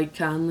also have Mike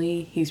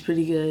Conley. He's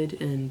pretty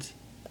good, and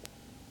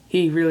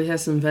he really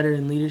has some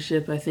veteran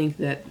leadership, I think,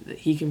 that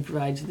he can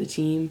provide to the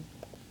team.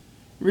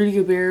 Rudy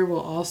Gobert will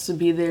also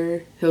be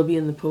there. He'll be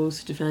in the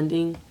post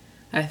defending.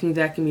 I think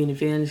that can be an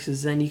advantage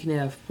because then you can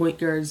have point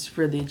guards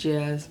for the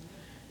Jazz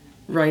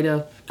right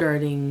up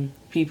guarding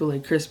people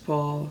like Chris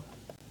Paul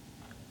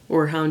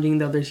or hounding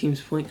the other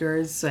team's point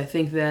guards. So I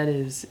think that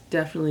is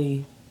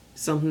definitely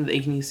something that they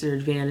can use to their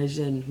advantage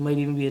and might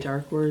even be a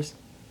dark horse.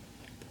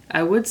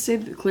 I would say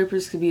that the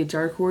Clippers could be a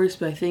dark horse,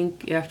 but I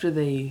think after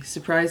they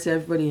surprised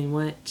everybody and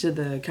went to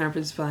the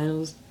conference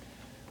finals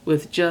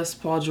with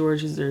just Paul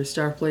George as their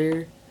star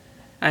player,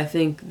 I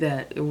think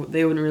that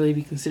they wouldn't really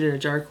be considered a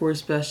dark horse,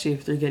 especially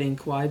if they're getting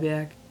Kawhi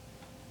back.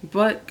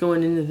 But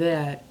going into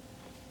that,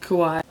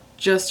 Kawhi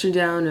just turned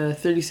down a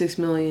 $36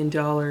 million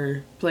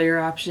player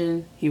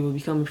option. He will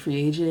become a free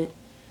agent.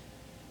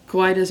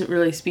 Kawhi doesn't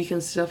really speak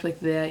on stuff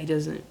like that.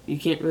 You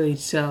can't really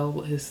tell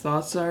what his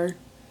thoughts are.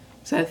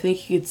 So I think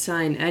he could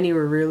sign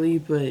anywhere really,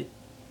 but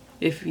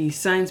if he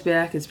signs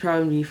back, it's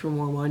probably going to be for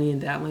more money,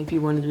 and that might be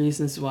one of the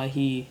reasons why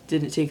he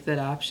didn't take that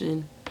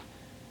option.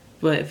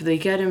 But if they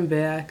get him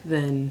back,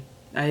 then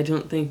I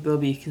don't think they'll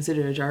be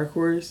considered a dark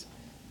horse.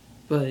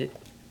 But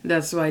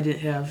that's why I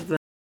didn't have them.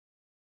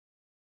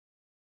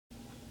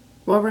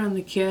 While we're on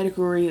the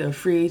category of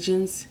free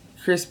agents,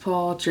 Chris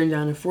Paul turned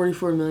down a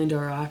 $44 million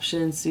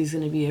option, so he's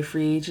going to be a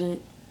free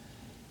agent.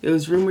 It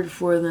was rumored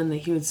before then that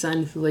he would sign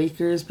with the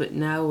Lakers, but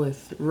now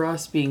with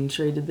Russ being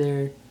traded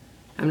there,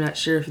 I'm not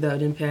sure if that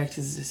would impact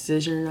his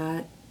decision or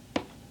not.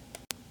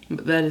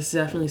 But that is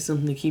definitely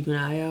something to keep an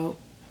eye out.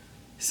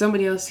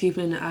 Somebody else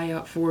keeping an eye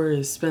out for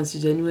is Spencer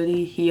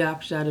Dinwiddie. He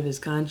opted out of his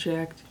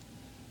contract.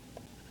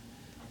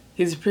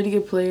 He's a pretty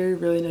good player,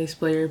 really nice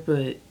player,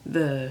 but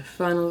the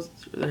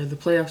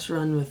playoffs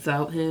run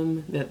without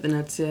him that the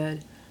Nets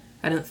had,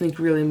 I don't think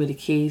really made a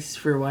case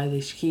for why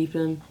they should keep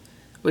him.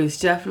 But he's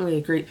definitely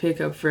a great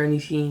pickup for any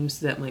teams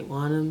that might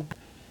want him.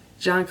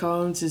 John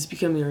Collins is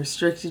becoming a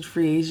restricted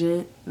free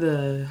agent.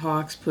 The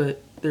Hawks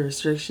put the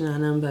restriction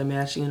on him by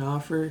matching an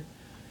offer.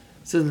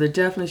 So they're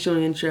definitely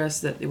showing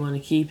interest that they want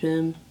to keep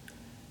him.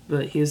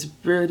 But he was a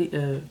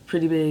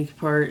pretty big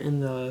part in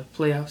the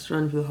playoffs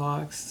run for the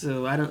Hawks,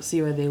 so I don't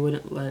see why they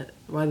would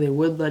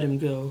let him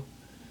go.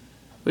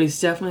 But he's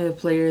definitely a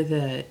player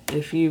that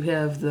if you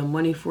have the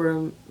money for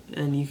him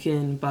and you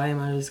can buy him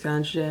out of his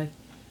contract,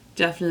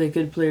 definitely a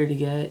good player to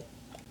get.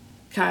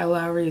 Kyle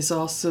Lowry is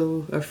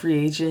also a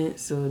free agent,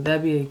 so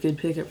that'd be a good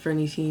pickup for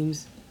any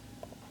teams.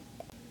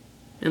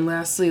 And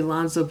lastly,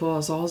 Lonzo Ball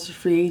is also a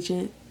free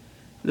agent.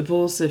 The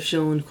Bulls have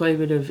shown quite a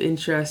bit of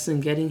interest in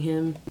getting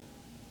him.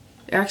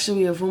 Actually,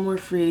 we have one more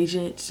free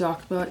agent to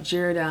talk about,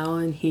 Jared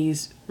Allen.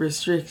 He's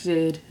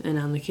restricted and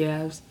on the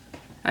Cavs.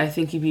 I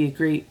think he'd be a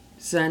great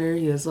center.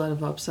 He has a lot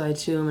of upside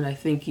to him, and I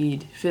think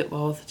he'd fit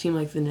well with a team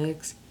like the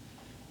Knicks.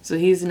 So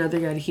he's another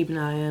guy to keep an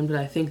eye on, but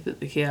I think that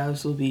the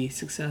Cavs will be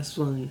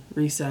successful in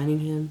re-signing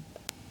him.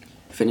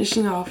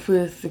 Finishing off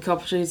with a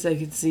couple trades I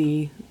could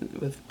see.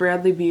 With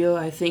Bradley Beal,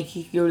 I think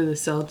he could go to the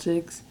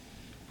Celtics.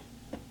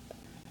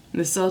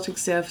 The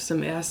Celtics have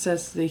some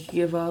assets they could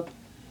give up,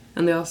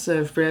 and they also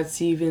have Brad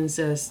Stevens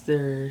as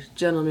their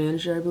general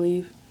manager, I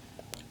believe.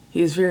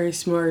 He's very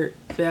smart,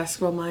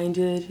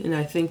 basketball-minded, and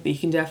I think that he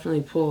can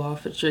definitely pull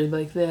off a trade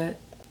like that.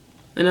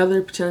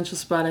 Another potential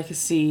spot I could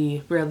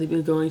see Bradley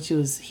Beal going to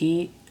is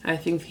Heat. I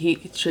think the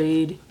Heat could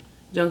trade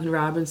Duncan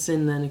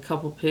Robinson and then a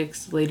couple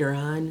picks later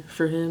on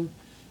for him,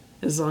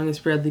 as long as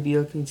Bradley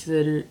Beal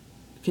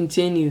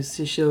continues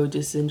to show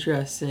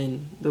disinterest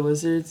in the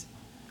Wizards.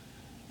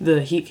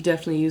 The Heat could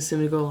definitely use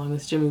him to go along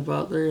with Jimmy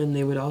Butler, and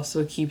they would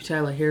also keep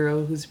Tyler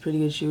Herro, who's a pretty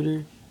good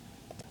shooter.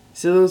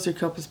 So those are a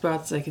couple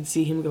spots I could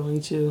see him going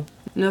to.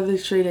 Another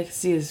trade I could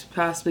see is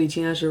possibly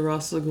D'Angelo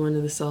Russell going to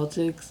the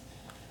Celtics.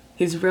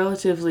 He's a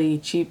relatively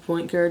cheap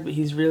point guard, but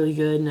he's really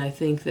good, and I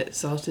think that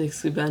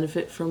Celtics could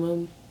benefit from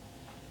him.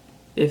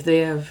 If they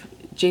have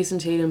Jason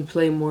Tatum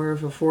play more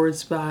of a forward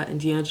spot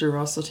and D'Angelo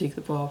Russell take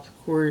the ball off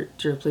the court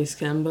to replace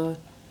Kemba,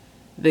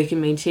 they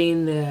can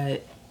maintain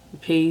that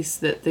pace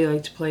that they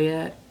like to play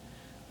at,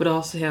 but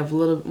also have a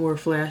little bit more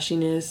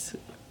flashiness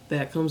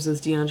that comes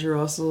with D'Angelo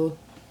Russell,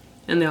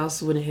 and they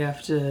also wouldn't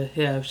have to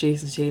have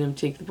Jason Tatum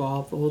take the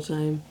ball the whole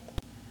time.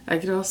 I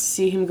could also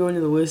see him going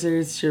to the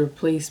Wizards to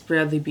replace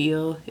Bradley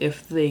Beal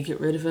if they get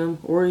rid of him,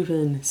 or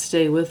even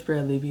stay with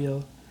Bradley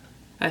Beal.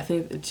 I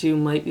think the two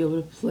might be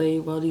able to play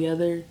well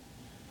together,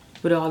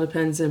 but it all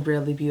depends on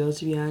Bradley Beal,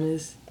 to be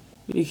honest,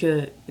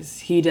 because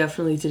he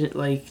definitely didn't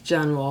like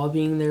John Wall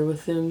being there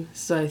with him,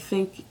 so I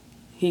think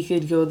he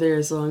could go there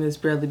as long as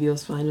Bradley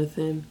Beal's fine with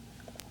him.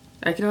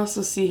 I could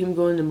also see him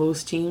going to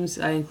most teams.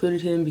 I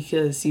included him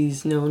because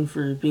he's known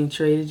for being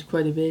traded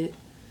quite a bit,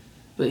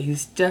 but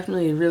he's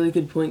definitely a really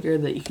good point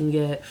guard that you can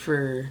get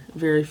for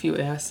very few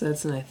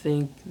assets, and I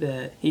think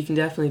that he can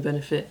definitely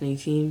benefit any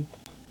team.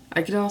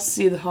 I could also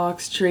see the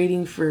Hawks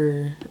trading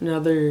for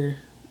another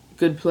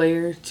good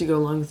player to go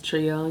along with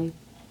Trae Young.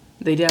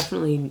 They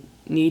definitely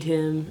need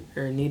him,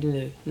 or need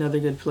another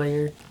good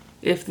player,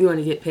 if they want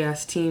to get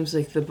past teams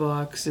like the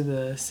Bucks or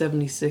the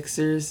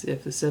 76ers,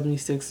 if the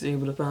 76ers are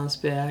able to bounce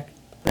back.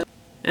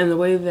 And the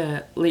way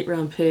that late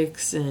round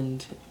picks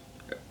and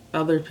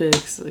other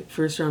picks, like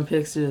first round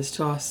picks, are just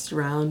tossed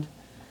around,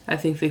 I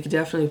think they could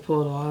definitely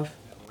pull it off.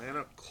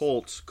 Atlanta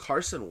Colts,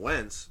 Carson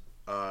Wentz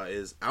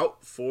is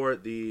out for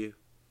the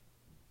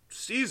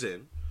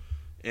season,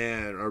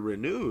 and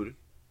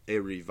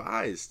a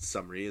revised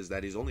summary is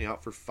that he's only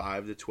out for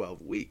 5 to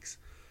 12 weeks.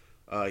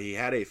 He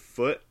had a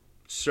foot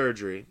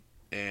surgery,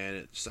 and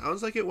it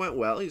sounds like it went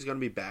well. He's going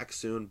to be back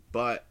soon,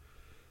 but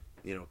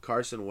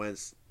Carson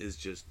Wentz is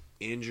just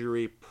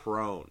injury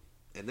prone.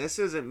 And this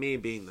isn't me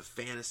being the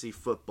fantasy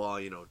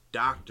football,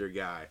 doctor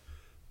guy,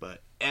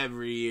 but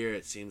every year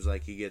it seems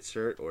like he gets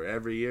hurt, or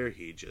every year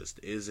he just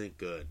isn't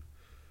good.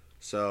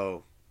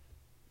 So,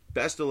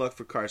 best of luck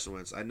for Carson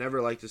Wentz. I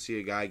never like to see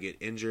a guy get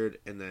injured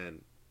and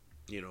then,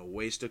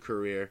 waste a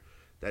career.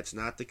 That's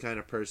not the kind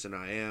of person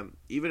I am.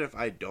 Even if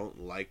I don't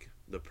like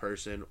the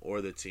person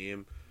or the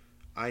team,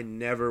 I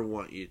never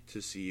want you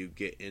to see you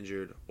get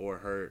injured or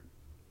hurt.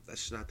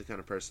 That's just not the kind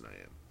of person I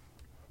am.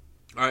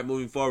 All right,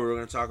 moving forward, we're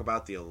going to talk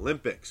about the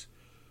Olympics.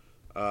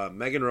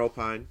 Megan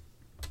Rapinoe,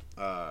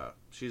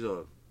 she's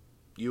a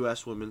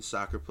U.S. women's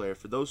soccer player.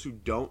 For those who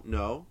don't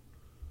know,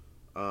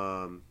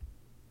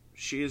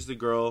 she is the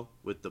girl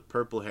with the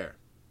purple hair.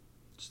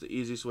 It's the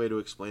easiest way to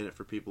explain it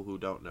for people who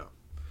don't know.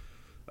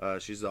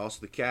 She's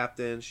also the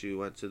captain. She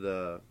went to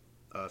the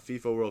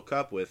FIFA World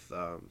Cup with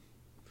the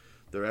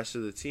rest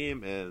of the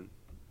team, and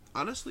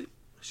honestly,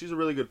 she's a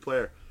really good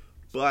player.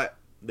 But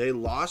they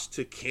lost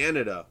to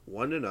Canada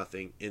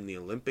 1-0 in the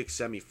Olympic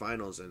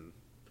semifinals, and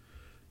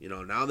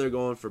now they're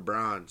going for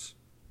bronze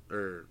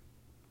or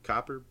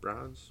copper,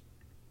 bronze.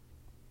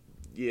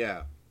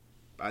 Yeah,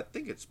 I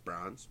think it's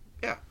bronze.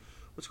 Yeah,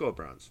 let's go with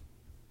bronze.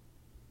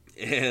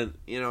 And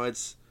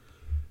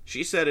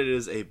she said it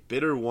is a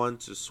bitter one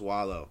to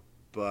swallow,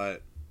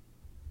 but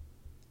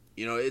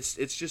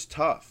it's just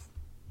tough.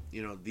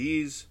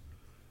 These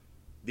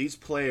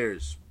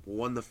players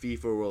won the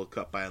FIFA World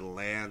Cup by a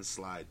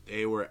landslide.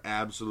 They were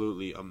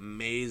absolutely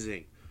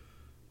amazing.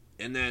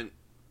 And then,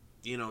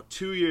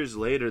 2 years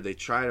later, they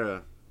try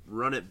to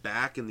run it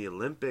back in the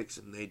Olympics,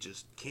 and they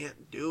just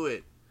can't do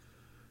it.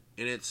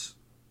 And it's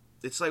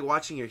like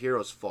watching your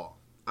heroes fall.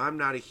 I'm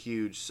not a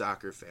huge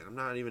soccer fan. I'm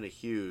not even a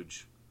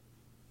huge,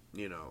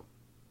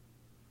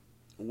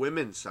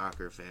 women's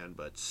soccer fan,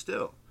 but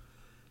still,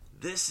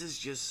 this is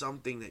just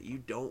something that you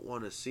don't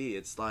want to see.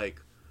 It's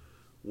like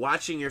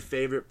watching your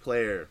favorite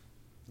player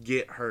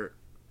get hurt.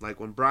 Like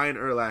when Brian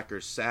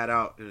Urlacher sat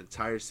out an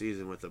entire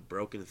season with a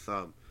broken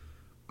thumb.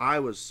 I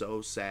was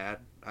so sad.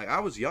 I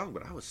was young,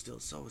 but I was still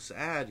so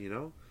sad,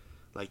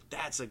 Like,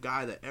 that's a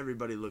guy that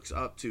everybody looks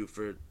up to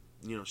for,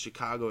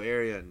 Chicago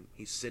area, and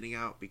he's sitting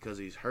out because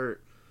he's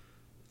hurt.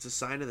 It's a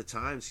sign of the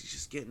times. He's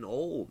just getting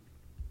old.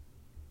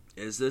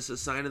 Is this a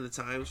sign of the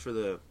times for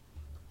the,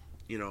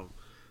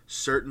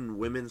 certain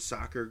women's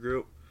soccer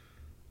group?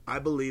 I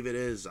believe it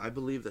is. I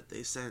believe that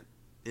they sent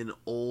an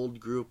old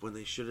group when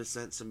they should have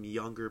sent some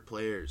younger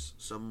players,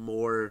 some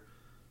more,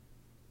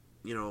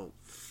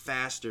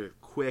 faster,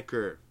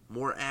 quicker,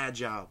 more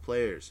agile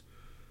players.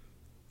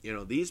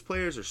 These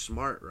players are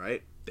smart,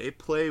 right? They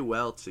play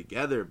well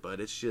together, but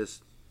it's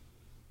just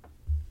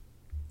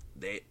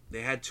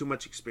they had too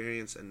much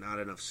experience and not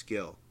enough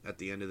skill at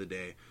the end of the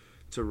day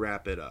to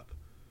wrap it up.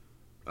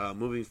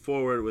 Moving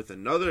forward with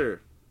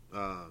another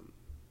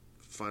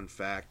fun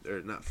fact,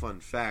 or not fun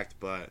fact,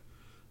 but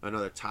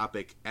another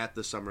topic at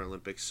the Summer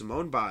Olympics.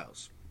 Simone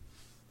Biles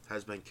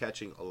has been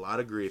catching a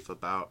lot of grief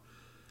about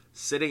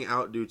sitting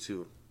out due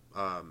to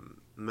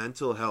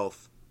mental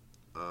health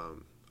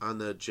on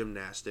the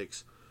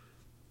gymnastics.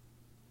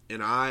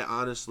 And I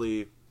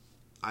honestly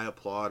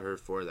applaud her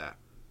for that.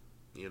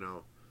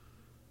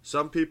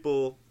 Some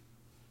people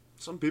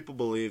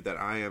believe that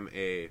I am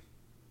a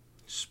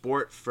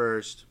sport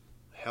first,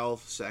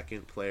 health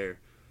second player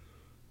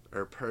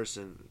or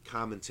person,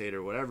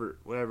 commentator, whatever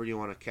you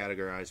want to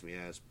categorize me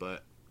as,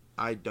 but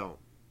I don't.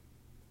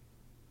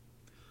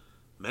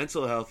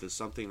 Mental health is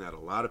something that a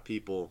lot of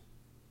people,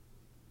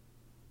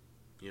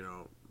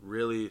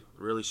 really,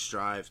 really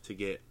strive to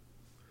get.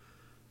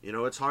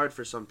 It's hard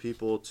for some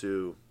people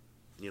to,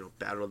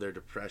 battle their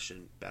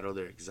depression, battle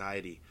their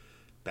anxiety,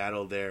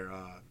 battle their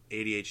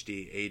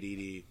ADHD,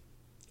 ADD,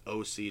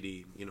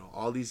 OCD,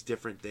 all these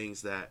different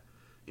things that,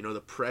 the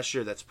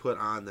pressure that's put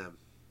on them.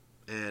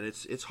 And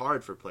it's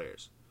hard for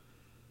players.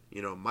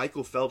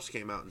 Michael Phelps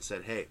came out and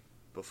said, hey,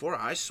 before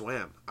I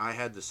swam, I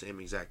had the same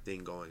exact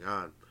thing going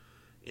on.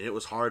 And it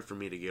was hard for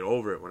me to get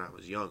over it when I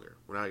was younger.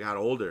 When I got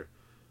older,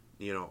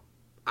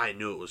 I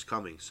knew it was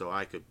coming, so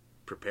I could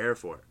prepare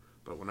for it.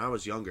 But when I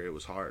was younger, it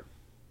was hard.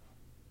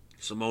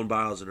 Simone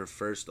Biles in her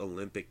first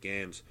Olympic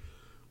Games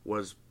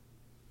was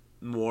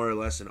more or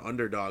less an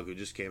underdog who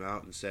just came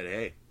out and said,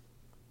 hey,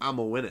 I'm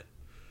going to win it.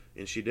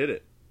 And she did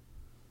it.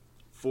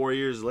 4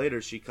 years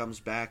later, she comes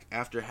back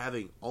after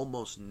having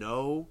almost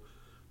no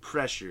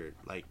pressure,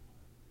 like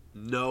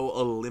no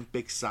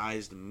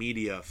Olympic-sized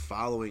media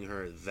following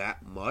her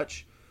that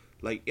much.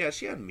 Like, yeah,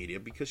 she had media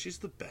because she's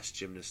the best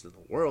gymnast in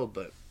the world,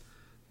 but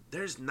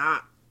there's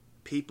not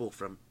people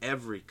from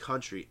every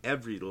country,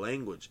 every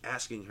language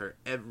asking her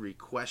every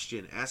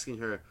question, asking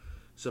her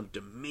some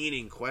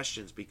demeaning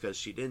questions because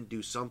she didn't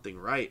do something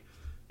right.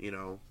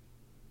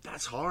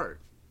 That's hard.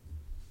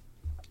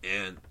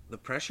 And the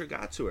pressure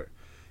got to her.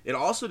 It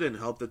also didn't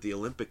help that the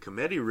Olympic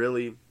Committee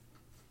really,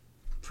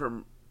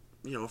 for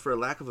a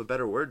lack of a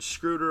better word,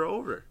 screwed her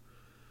over.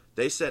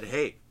 They said,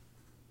 hey,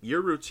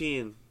 your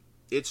routine,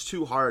 it's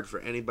too hard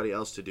for anybody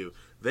else to do.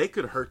 They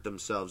could hurt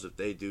themselves if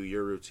they do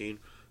your routine,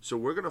 so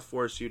we're going to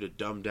force you to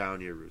dumb down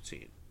your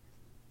routine.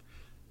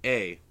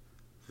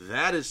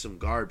 That is some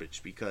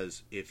garbage,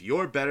 because if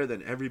you're better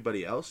than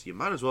everybody else, you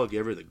might as well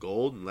give her the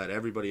gold and let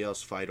everybody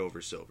else fight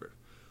over silver.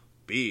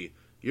 B,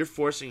 you're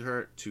forcing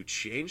her to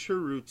change her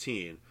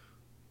routine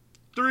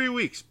 3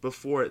 weeks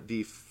before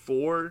the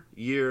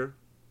 4-year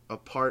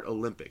apart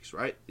Olympics,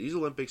 right? These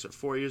Olympics are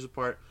 4 years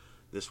apart.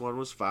 This one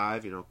was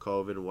 5,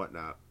 COVID and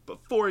whatnot. But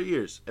 4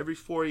 years, every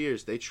 4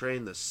 years, they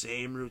train the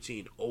same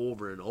routine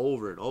over and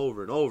over and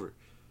over and over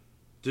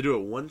to do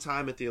it one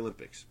time at the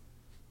Olympics.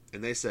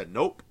 And they said,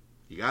 nope,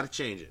 you got to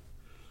change it.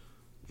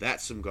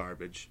 That's some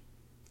garbage.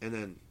 And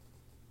then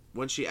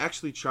when she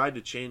actually tried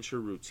to change her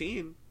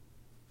routine,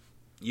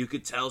 you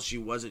could tell she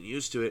wasn't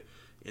used to it.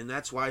 And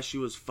that's why she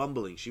was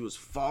fumbling. She was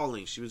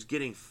falling. She was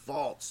getting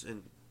faults.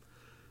 And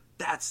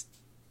that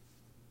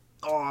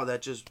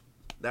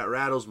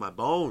rattles my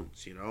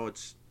bones.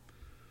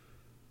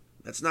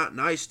 That's not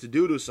nice to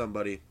do to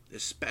somebody,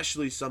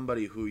 especially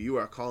somebody who you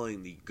are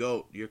calling the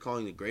GOAT. You're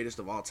calling the greatest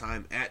of all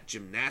time at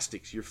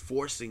gymnastics. You're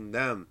forcing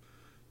them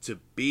to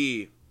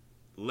be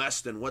less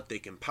than what they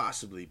can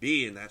possibly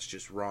be, and that's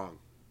just wrong.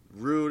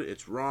 Rude,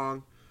 it's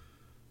wrong.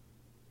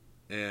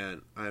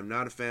 And I am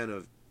not a fan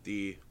of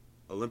the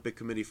Olympic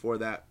Committee for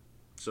that.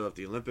 So if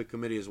the Olympic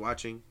Committee is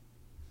watching,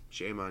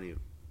 shame on you.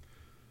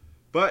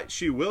 But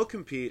she will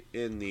compete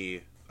in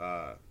the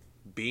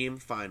beam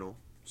final,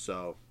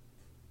 so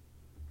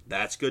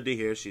that's good to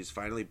hear. She's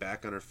finally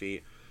back on her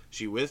feet.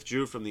 She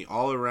withdrew from the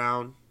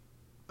all-around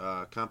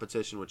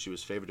competition, which she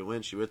was favored to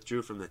win. She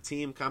withdrew from the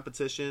team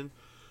competition.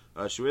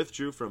 She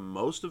withdrew from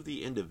most of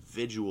the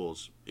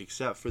individuals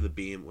except for the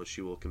beam, which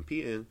she will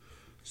compete in.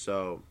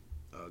 So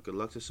good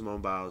luck to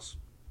Simone Biles.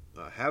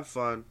 Have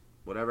fun.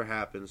 Whatever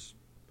happens,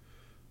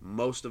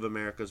 most of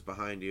America's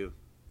behind you.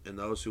 And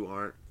those who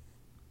aren't,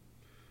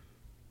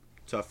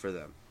 tough for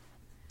them.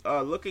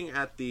 Looking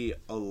at the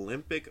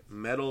Olympic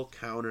medal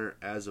counter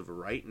as of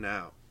right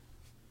now,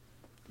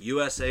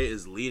 USA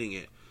is leading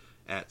it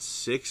at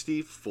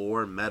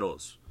 64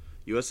 medals.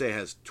 USA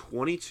has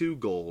 22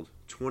 gold,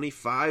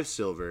 25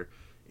 silver,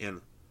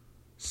 and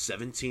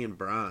 17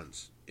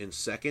 bronze. In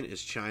second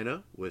is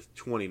China with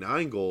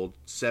 29 gold,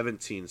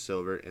 17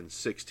 silver, and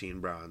 16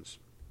 bronze.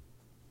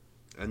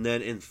 And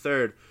then in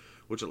third,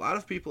 which a lot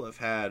of people have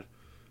had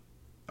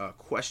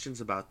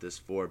questions about this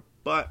for,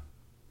 but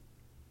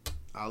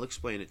I'll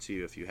explain it to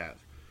you if you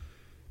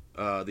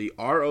have. The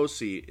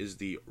ROC is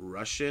the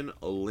Russian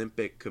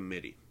Olympic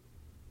Committee.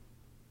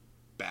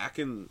 Back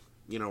in,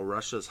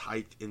 Russia's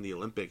height in the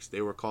Olympics,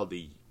 they were called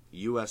the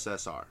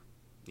USSR.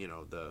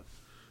 The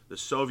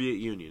Soviet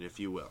Union, if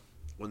you will.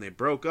 When they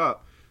broke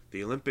up,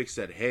 the Olympics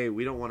said, hey,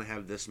 we don't want to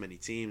have this many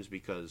teams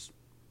because,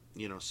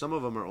 some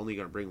of them are only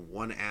going to bring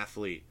one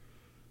athlete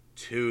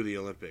to the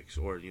Olympics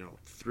or,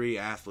 3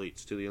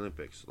 athletes to the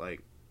Olympics.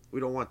 We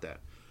don't want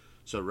that.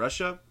 So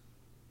Russia,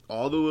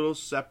 all the little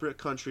separate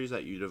countries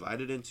that you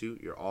divided into,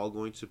 you're all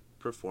going to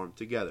perform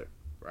together,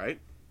 right?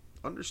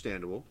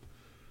 Understandable.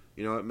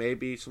 It may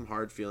be some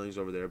hard feelings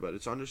over there, but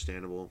it's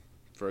understandable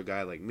for a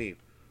guy like me.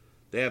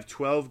 They have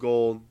 12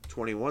 gold,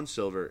 21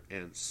 silver,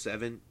 and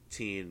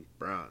 17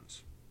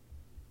 bronze.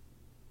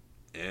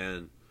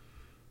 And,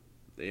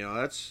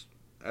 that's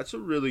a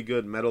really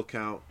good medal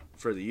count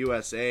for the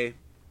USA,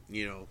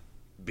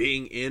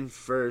 being in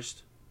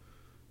first,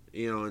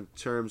 in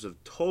terms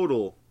of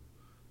total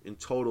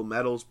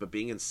medals, but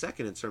being in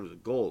second in terms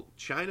of gold.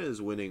 China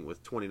is winning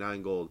with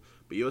 29 gold,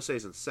 but USA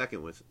is in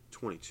second with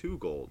 22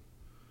 gold.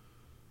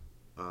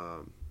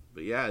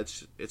 But yeah,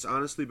 it's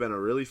honestly been a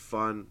really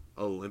fun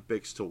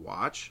Olympics to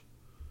watch.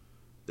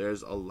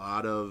 There's a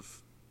lot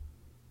of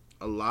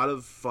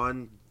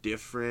fun,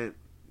 different,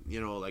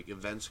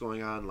 events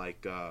going on,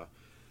 like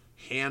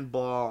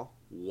handball,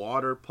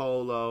 water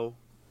polo,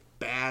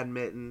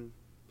 badminton,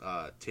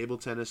 table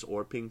tennis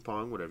or ping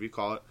pong, whatever you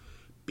call it,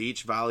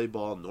 beach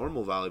volleyball,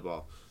 normal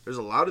volleyball. There's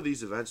a lot of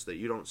these events that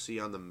you don't see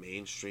on the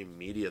mainstream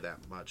media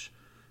that much.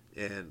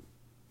 And,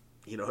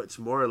 it's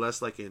more or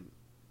less like an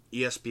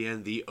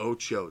ESPN The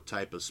Ocho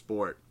type of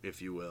sport,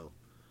 if you will.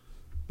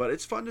 But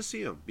it's fun to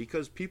see them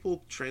because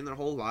people train their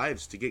whole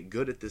lives to get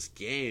good at this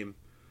game.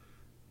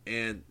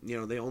 And,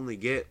 they only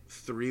get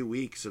 3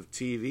 weeks of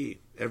TV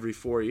every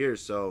 4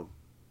 years. So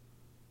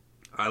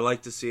I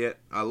like to see it.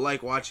 I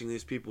like watching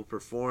these people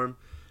perform.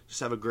 Just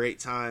have a great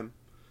time.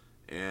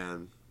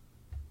 And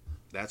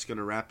that's going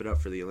to wrap it up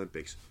for the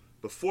Olympics.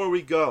 Before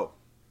we go,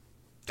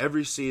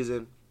 every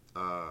season,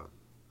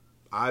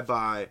 I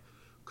buy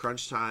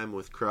Crunch Time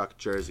with Kruk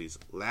jerseys.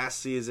 Last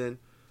season,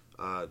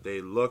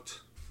 they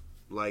looked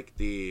like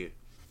the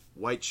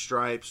white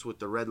stripes with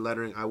the red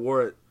lettering. I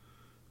wore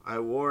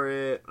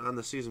it on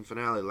the season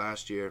finale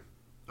last year.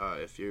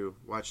 If you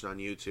watch it on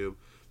YouTube,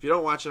 if you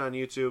don't watch it on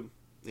YouTube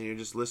and you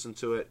just listen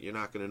to it, you're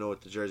not going to know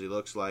what the jersey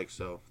looks like.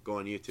 So go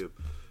on YouTube.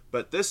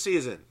 But this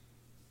season,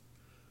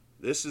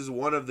 this is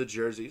one of the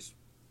jerseys,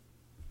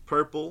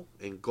 purple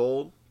and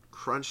gold,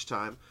 Crunch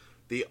Time.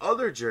 The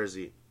other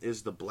jersey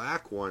is the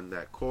black one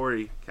that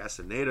Corey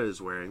Castaneda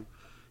is wearing,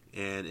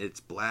 and it's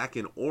black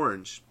and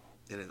orange,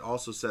 and it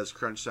also says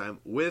Crunch Time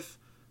with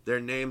their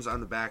names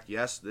on the back.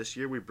 Yes, this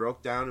year we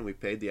broke down and we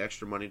paid the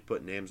extra money to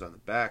put names on the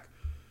back.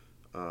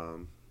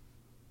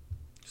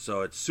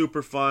 So it's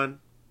super fun.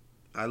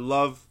 I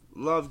love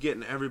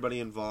getting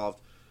everybody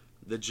involved.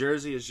 The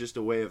jersey is just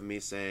a way of me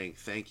saying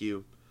thank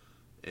you,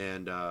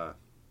 and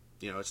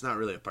it's not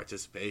really a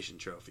participation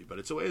trophy, but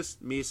it's a way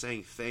of me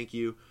saying thank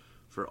you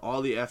for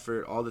all the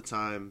effort, all the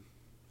time,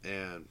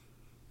 and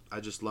I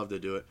just love to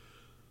do it.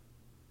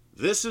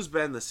 This has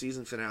been the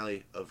season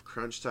finale of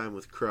Crunch Time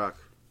with Kruk,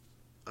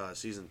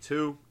 Season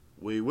 2.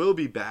 We will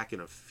be back in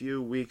a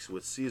few weeks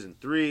with Season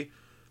 3.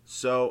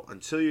 So,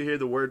 until you hear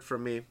the word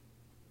from me,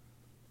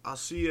 I'll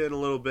see you in a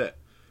little bit.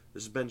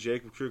 This has been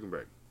Jacob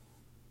Krugenberg.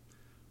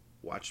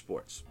 Watch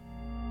sports.